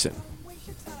Jefferson?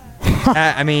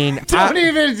 I mean, Don't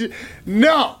even.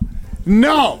 No.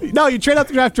 No, you trade up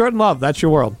to draft Jordan Love. That's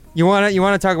your world. you want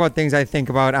to talk about things I think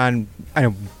about on a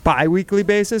weekly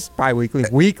basis,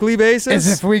 As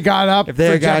if we got up If they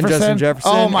for had gotten Jefferson. Justin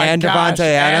Jefferson Oh my and gosh, Devontae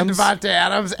Adams. And Devontae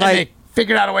Adams. And Like- they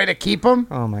figured out a way to keep him.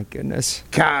 Oh my goodness.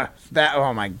 God,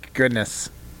 oh my goodness.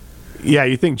 Yeah,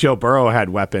 you think Joe Burrow had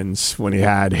weapons when he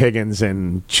had Higgins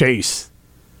and Chase.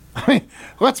 I mean,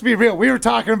 let's be real. We were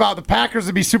talking about the Packers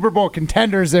would be Super Bowl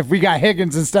contenders if we got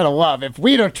Higgins instead of Love. If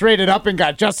we'd have traded up and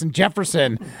got Justin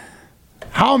Jefferson,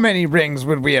 how many rings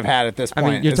would we have had at this point? I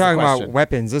mean, you're is the talking about question.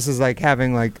 weapons. This is like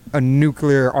having like a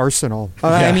nuclear arsenal.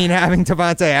 I mean, having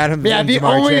Devontae Adams and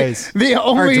Jamar Chase. the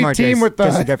Or only Jamar team Chase, with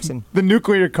Justin Jefferson. the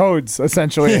nuclear codes,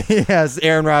 essentially. Yes,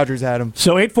 Aaron Rodgers had him.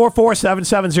 So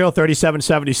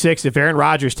 844-770-3776. If Aaron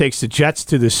Rodgers takes the Jets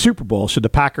to the Super Bowl, should the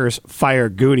Packers fire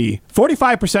Gutey?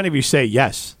 45% of you say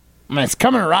yes. I mean, it's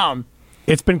coming around.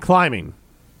 It's been climbing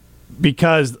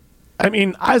because, I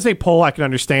mean, as a poll, I can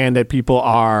understand that people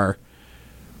are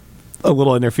a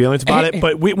little in their feelings about it.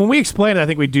 But when we explain it, I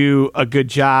think we do a good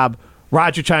job.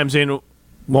 Roger chimes in,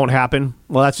 won't happen.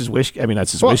 Well, that's his wish. I mean,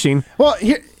 that's his wishing. Well,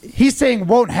 he's saying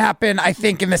won't happen, I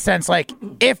think, in the sense like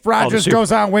if Rodgers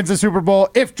goes on, wins the Super Bowl,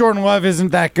 if Jordan Love isn't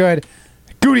that good,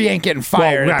 Gutey ain't getting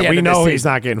fired. Well, at the end we of know this he's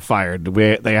season. not getting fired.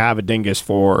 They have a dingus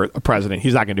for a president.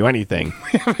 He's not going to do anything.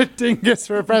 A dingus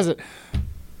for a president.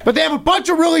 But they have a bunch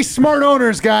of really smart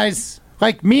owners, guys,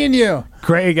 like me and you.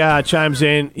 Craig chimes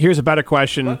in. Here's a better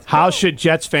question. How should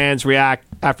Jets fans react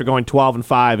after going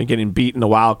 12-5 and getting beat in the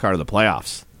wild card of the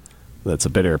playoffs? That's a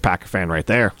bitter Packer fan right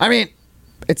there. I mean,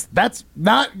 that's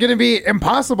not going to be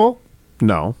impossible.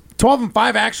 No.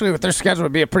 12-5 actually with their schedule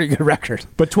would be a pretty good record.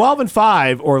 But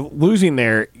 12-5 or losing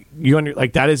there,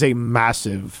 that is a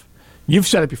massive You've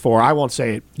said it before. I won't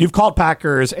say it. You've called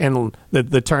Packers and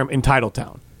the term entitled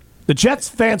town. The Jets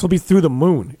fans will be through the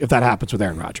moon if that happens with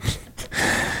Aaron Rodgers.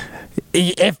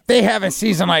 If they have a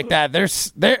season like that,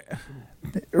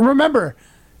 remember,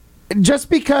 just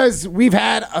because we've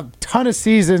had a ton of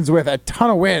seasons with a ton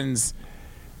of wins,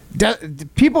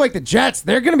 people like the Jets,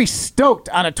 they're going to be stoked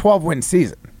on a 12-win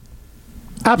season.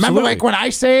 Absolutely. Remember, like when I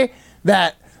say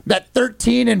that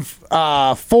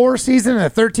 13-4 season and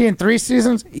the 13-3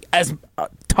 seasons, as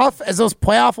tough as those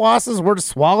playoff losses were to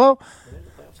swallow,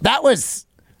 that was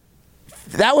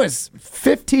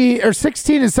 15 or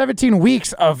 16 and 17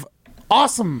 weeks of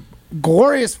awesome,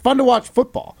 glorious, fun to watch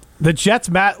football. The Jets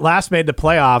last made the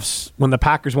playoffs when the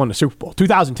Packers won the Super Bowl,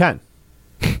 2010.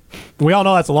 We all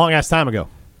know that's a long-ass time ago.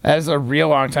 That is a real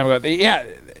long time ago. Yeah,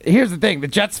 here's the thing. The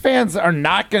Jets fans are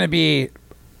not going to be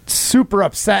super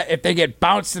upset if they get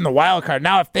bounced in the wild card.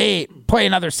 Now, if they play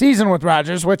another season with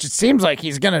Rodgers, which it seems like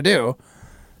he's going to do,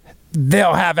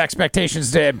 they'll have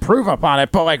expectations to improve upon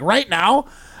it. But like right now,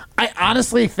 I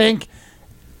honestly think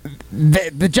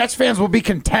the Jets fans will be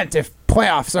content if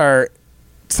playoffs are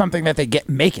something that they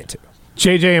make it to.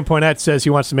 JJ in Poinette says he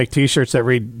wants to make T-shirts that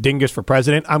read "Dingus for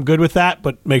President." I'm good with that,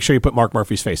 but make sure you put Mark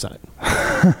Murphy's face on it.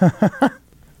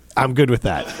 I'm good with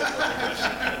that.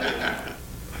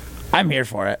 I'm here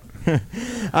for it.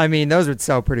 I mean, those would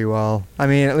sell pretty well. I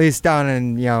mean, at least down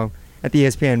in, at the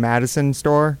ESPN Madison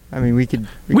store. I mean, we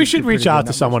should reach out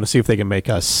to someone to see if they can make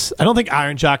us. I don't think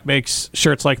Iron Joc makes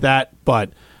shirts like that, but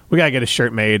we got to get a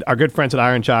shirt made. Our good friends at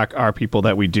Iron Joc are people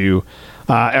that we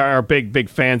are big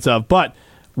fans of. But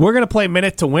we're going to play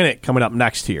Minute to Win It coming up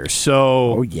next here.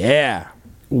 So, oh, yeah.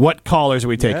 What callers are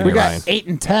we taking? We got Ryan? 8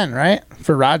 and 10, right?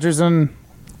 For Rodgers and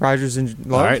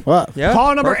Love. All right. What? Yeah.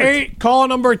 Call number 8, call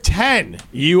number 10.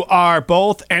 You are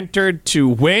both entered to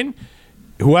win.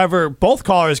 Both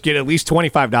callers get at least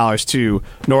 $25 to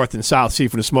North and South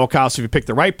Seafood and Smokehouse. If you pick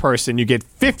the right person, you get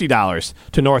 $50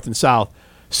 to North and South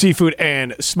Seafood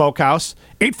and Smokehouse.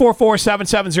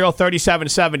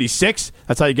 844-770-3776.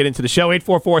 That's how you get into the show.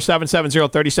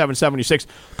 844-770-3776.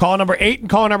 Call number 8 and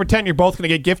call number 10. You're both going to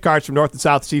get gift cards from North and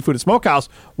South Seafood and Smokehouse.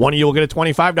 One of you will get a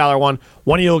 $25 one.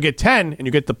 One of you will get 10, and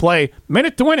you get to play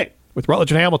Minute to Win It with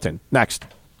Rutledge and Hamilton. Next.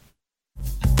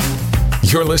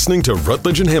 You're listening to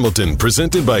Rutledge and Hamilton,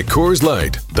 presented by Coors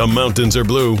Light. The mountains are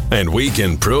blue, and we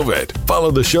can prove it.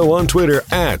 Follow the show on Twitter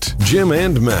at Jim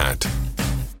and Matt.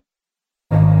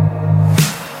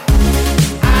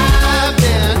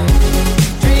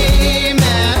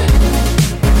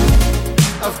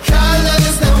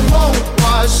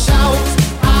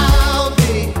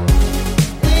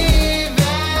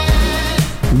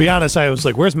 To be honest, I was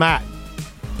like, where's Matt?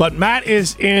 But Matt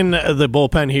is in the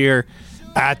bullpen here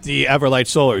at the Everlight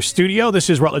Solar Studio.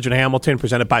 This is Rutledge and Hamilton,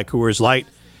 presented by Coors Light.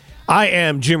 I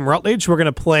am Jim Rutledge. We're going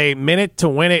to play Minute to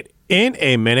Win It in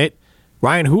a minute.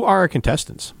 Ryan, who are our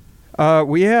contestants?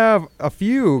 We have a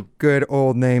few good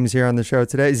old names here on the show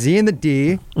today. Z and the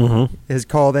D is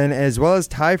called in, as well as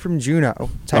Ty from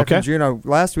Juneau. From Juneau,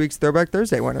 last week's Throwback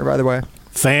Thursday winner, by the way.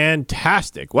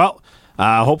 Fantastic. Well,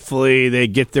 hopefully they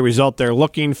get the result they're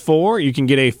looking for. You can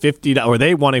get a $50, or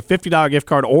they want a $50 gift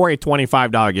card or a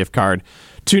 $25 gift card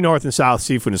to North and South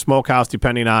Seafood and Smokehouse,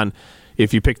 depending on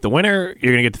if you pick the winner.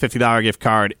 You're going to get the $50 gift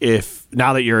card. If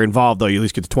now that you're involved, though, you at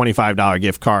least get the $25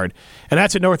 gift card. And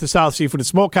that's at North and South Seafood and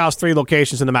Smokehouse, 3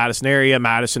 locations in the Madison area,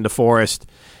 Madison, DeForest,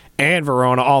 and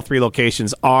Verona. All 3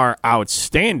 locations are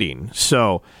outstanding.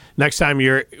 So next time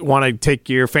you want to take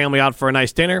your family out for a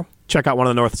nice dinner, check out one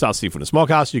of the North and South Seafood and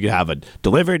Smokehouse. You can have it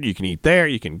delivered. You can eat there.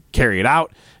 You can carry it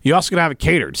out. You also can have it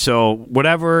catered. So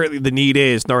whatever the need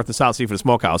is, North and South Seafood and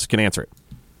Smokehouse can answer it.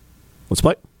 Let's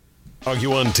play.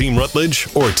 Argue on Team Rutledge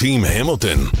or Team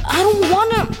Hamilton? I don't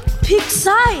want to pick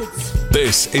sides.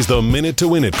 This is the Minute to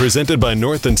Win It, presented by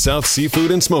North and South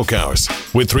Seafood and Smokehouse,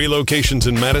 with 3 locations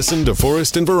in Madison,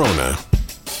 DeForest, and Verona.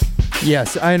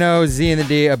 Yes, I know Z and the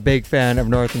D, a big fan of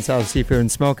North and South Seafood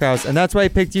and Smokehouse, and that's why he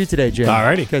picked you today, Jim.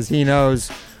 Alrighty. Because he knows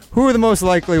who the most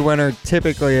likely winner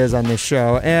typically is on this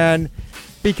show. And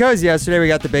because yesterday we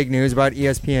got the big news about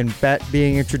ESPN Bet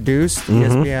being introduced,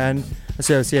 ESPN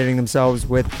associating themselves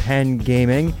with Penn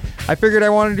Gaming, I figured I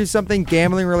wanted to do something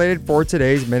gambling related for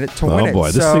today's Minute to Win It. Oh boy,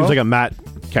 this seems like a Matt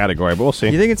category, but we'll see.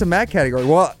 You think it's a Matt category?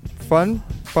 Well, fun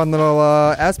little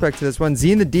aspect to this one.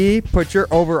 Z and the D put your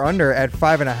over-under at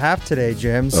 5.5 today,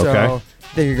 Jim. So I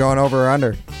think you're going over or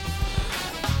under.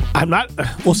 I'm not.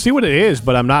 We'll see what it is,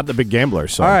 but I'm not the big gambler.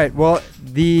 So. All right. Well,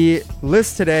 the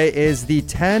list today is the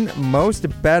 10 most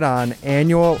bet on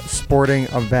annual sporting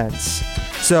events.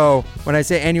 So when I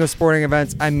say annual sporting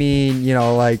events, I mean,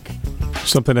 like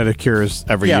Something that occurs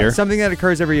every year? Yeah, something that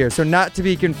occurs every year. So not to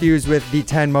be confused with the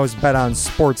 10 most bet on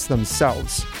sports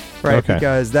themselves, right? Okay.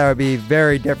 Because that would be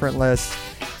very different list.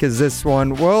 Because this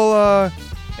one will,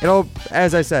 it'll,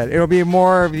 as I said, it'll be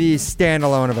more of the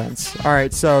standalone events. All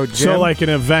right, so Jim. So like an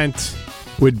event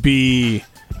would be,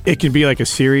 it can be like a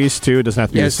series too. It doesn't have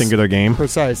to be a singular game.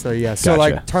 Precisely, yes. So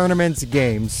Gotcha. like tournaments,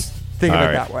 games. Think of All it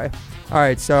right. that way. All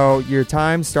right, so your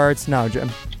time starts now, Jim.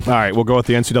 All right, we'll go with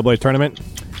the NCAA tournament.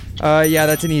 Yeah,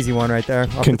 that's an easy one right there.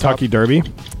 off the Kentucky top. Derby.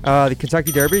 The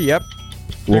Kentucky Derby, yep.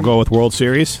 We'll go with World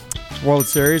Series. World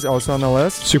Series, also on the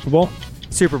list. Super Bowl.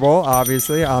 Super Bowl,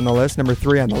 obviously, on the list. Number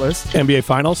 3 on the list. NBA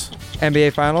Finals.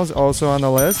 NBA Finals, also on the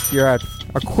list. You're at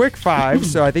a quick 5,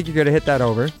 so I think you're going to hit that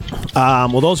over.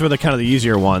 Well, those were the kind of the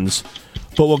easier ones.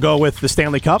 But we'll go with the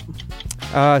Stanley Cup.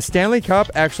 Stanley Cup,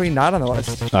 actually not on the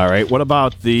list. All right. What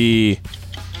about the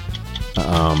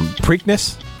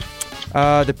Preakness?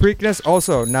 The Preakness,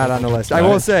 also not on the list. I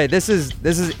will say, this is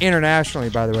internationally,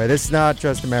 by the way. This is not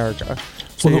just America.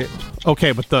 So Well,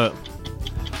 okay, but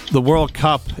the World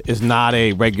Cup is not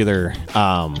a regular.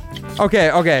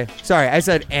 Okay. Sorry, I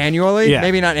said annually. Yeah.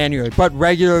 Maybe not annually, but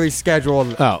regularly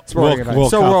scheduled sporting events.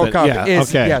 World so Cup, World Cup yeah, is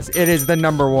okay. yes, it is the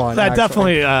number one. That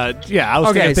actually. definitely. I was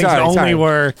Okay, thinking things that sorry. only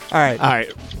were. All right. All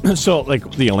right. So like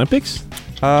the Olympics.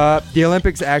 The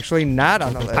Olympics actually not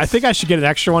on the list. I think I should get an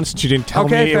extra one since you didn't tell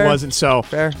me fair. it wasn't. So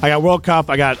Fair. I got World Cup.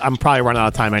 I'm probably running out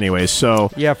of time anyways. So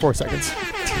Yeah, 4 seconds.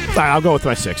 I'll go with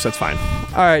my 6. That's fine.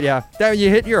 All right, yeah. That you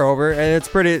hit your over, and that's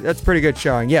pretty good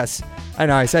showing. Yes, I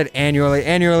know. I said annually.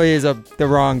 Annually is the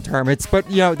wrong term. But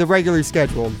the regularly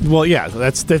scheduled. Well, yeah.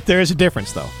 There is a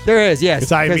difference though. There is, yes.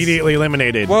 Because I immediately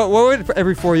eliminated. What would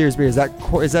every 4 years be? Is that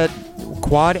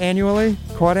quad annually?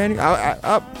 Quad annually?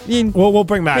 I mean, we'll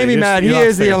bring Matt. maybe in. Matt. He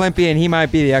is the Olympian. He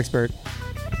might be the expert.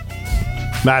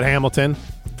 Matt Hamilton.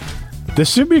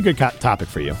 This should be a good topic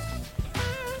for you.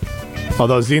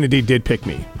 Although Z and the D did pick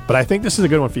me, but I think this is a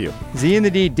good one for you. Z and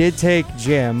the D did take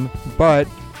Jim, but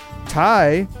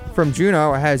Ty from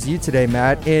Juneau has you today,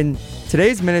 Matt, in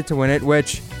today's Minute to Win It,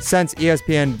 which since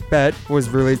ESPN Bet was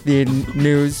released, the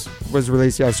news was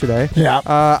released yesterday. Yeah.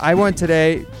 I went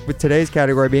today with today's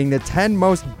category being the 10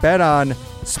 most bet on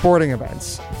sporting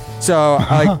events. So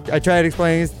I tried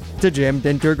explaining this to Jim,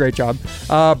 didn't do a great job.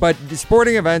 But the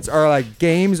sporting events are like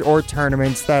games or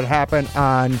tournaments that happen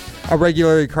on a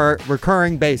regularly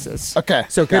recurring basis. Okay.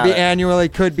 So it could got be it. annually,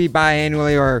 could be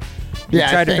biannually, or Yeah,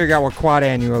 I try to think- figure out what quad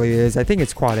annually is. I think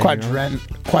it's quad annual.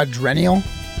 Quadrennial.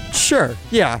 Sure.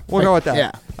 Yeah, we'll go with that.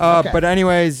 yeah. Okay. But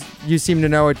anyways, you seem to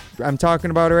know what I'm talking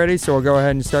about already, so we'll go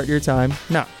ahead and start your time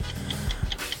now.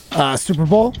 Super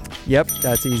Bowl. Yep,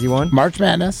 that's an easy one. March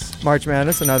Madness. March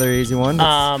Madness, another easy one.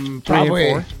 That's 3 and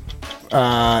Probably 4.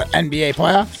 NBA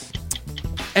playoffs.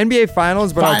 NBA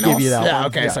Finals, but I'll give you that Yeah, one.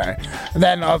 okay, sorry.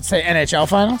 Then I'll say NHL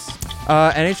Finals.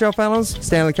 NHL Finals,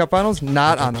 Stanley Cup Finals,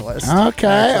 not on the list. Okay,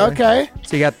 actually. okay.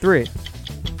 So you got 3.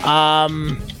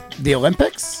 The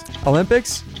Olympics.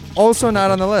 Olympics, also not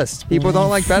on the list. People don't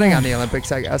like betting on the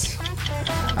Olympics, I guess.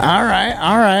 All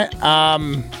right.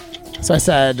 So I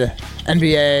said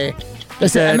NBA. I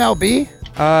said MLB.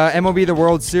 MLB, the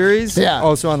World Series,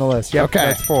 also on the list. Yep, Okay.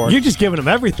 that's 4. You're just giving him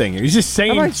everything. You're just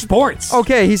saying sports.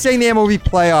 Okay, he's saying the MLB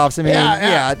playoffs. I mean,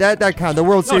 Yeah. that kind of the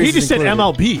World No, Series. he just is said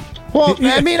included. MLB. Well,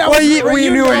 I mean, we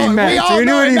knew what he meant. We all So you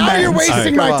knew know what it. he Now meant. you're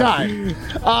wasting All my right,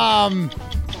 time.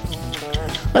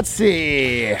 Let's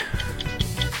see.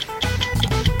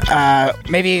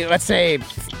 Maybe let's say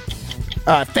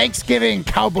Thanksgiving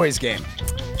Cowboys game.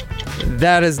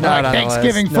 That is not on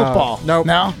Thanksgiving the list. football. Nope.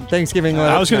 No? Thanksgiving.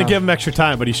 I was going to no. give him extra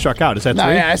time, but he struck out. Is that 3?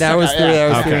 No, yeah, I That was 3. That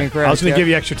was 3 Okay. incorrect. I was going to Yep. give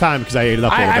you extra time because I ate it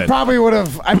up a little I bit. probably would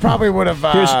have.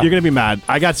 You're going to be mad.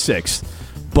 I got 6,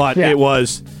 but Yeah. it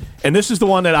was, and this is the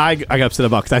one that I got upset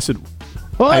about because I said,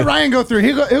 Well, let Ryan go through.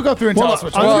 He'll go through and tell us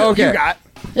which one okay. you got.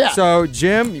 Yeah. So,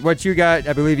 Jim, what you got,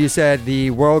 I believe you said the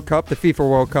World Cup, the FIFA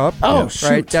World Cup. Oh, Right?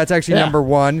 shoot. That's actually Yeah. number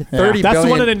 1. Yeah. 30 that's billion. the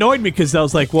one that annoyed me because I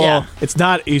was like, well, Yeah. it's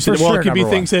not. He said, For well, sure, it could be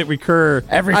number things that recur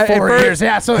Every at 4 first- years.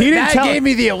 Yeah. So He didn't that tell- gave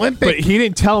me the Olympic. But he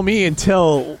didn't tell me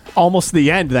until almost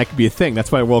the end that could be a thing.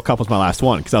 That's why World Cup was my last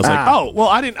one because I was like, oh, well,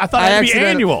 I thought it would be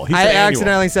annual. He I said annual.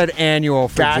 accidentally said annual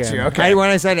for Got Jim. you, okay. When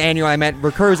I said annual, I meant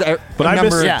recurs a But I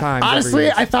number missed- of times. every Honestly,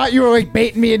 year. I thought you were like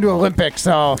baiting me into Olympics.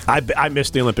 So I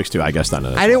missed the Olympics too. I guessed on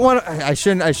it. I didn't want to. I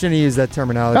shouldn't use that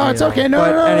terminology. no, it's okay. No,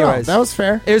 But no. anyways, That was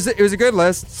fair. It was a good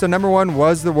list. So number 1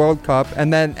 was the World Cup,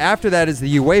 and then after that is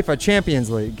the UEFA Champions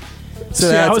League. So See,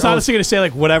 I that's was honestly going to say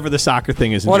like whatever the soccer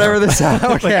thing is. in whatever there. the Like,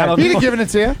 I okay. don't He'd know. have given it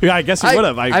to you. Yeah, I guess he I- would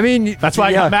have. I mean, that's why I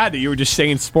yeah. got mad that you were just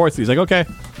saying sports. He's like, okay.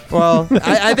 Well,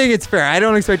 I think it's fair. I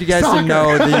don't expect you guys to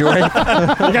know the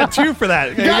UEFA. You got 2 for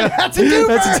that. That's a twofer.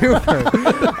 That's a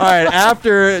twofer. All right,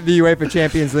 after the UEFA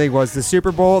Champions League was the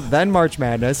Super Bowl, then March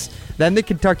Madness, then the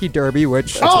Kentucky Derby,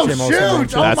 which Oh, Tim also shoot.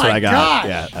 mentioned. Oh, That's my what I got. God.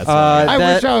 Yeah, that's what I got.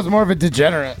 I wish I was more of a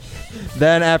degenerate.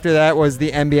 Then after that was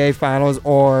the NBA Finals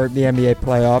or the NBA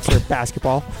playoffs or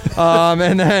basketball.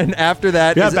 And then after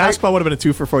that, Yeah, basketball would have been a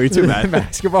 2 for you too, Matt.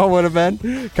 basketball would have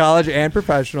been college and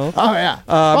professional. Oh, yeah.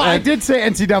 I did say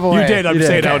NCAA. You did. I'm You did.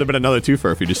 saying that Okay. would have been another 2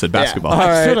 if you just said basketball. All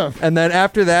right. should've. And then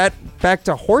after that, back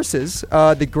to horses.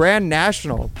 The Grand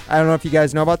National. I don't know if you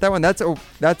guys know about that one. That's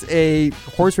a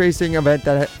horse racing event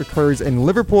that occurs in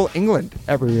Liverpool, England,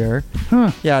 every year.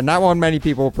 Yeah, not one many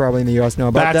people probably in the U.S. know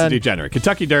about. That's a degenerate.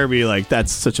 Kentucky Derby, like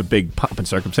that's such a big pomp and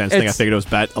circumstance thing. I figured it was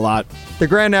bet a lot. The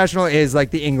Grand National is like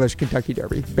the English Kentucky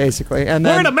Derby, basically. And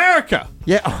then We're in America.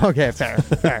 Yeah. Okay.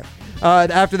 Fair.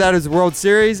 After that is the World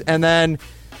Series, and then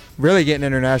really getting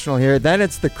international here. Then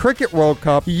it's the Cricket World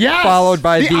Cup, Yes! followed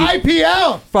by the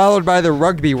IPL. followed by the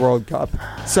Rugby World Cup.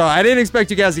 So I didn't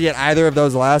expect you guys to get either of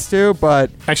those last 2,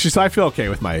 but Actually, so I feel okay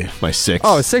with my 6.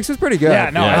 oh, 6 was pretty good. Yeah,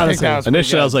 no, I think honestly. that was pretty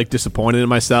Initially, I good. was like disappointed in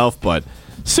myself, but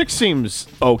 6 seems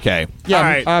okay. Yeah, All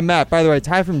right. Matt, by the way,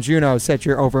 Ty from Juneau set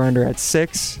your over-under at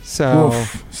 6, so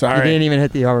Oof, sorry. you didn't even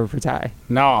hit the over for Ty.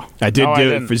 No. I did No, do it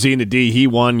didn't. for Z and the D. He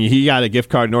won. He got a gift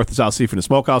card North and South Sea from the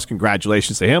Smokehouse.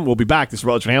 Congratulations to him. We'll be back. This is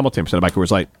Rutledge and Hamilton, presented by Coors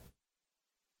Light.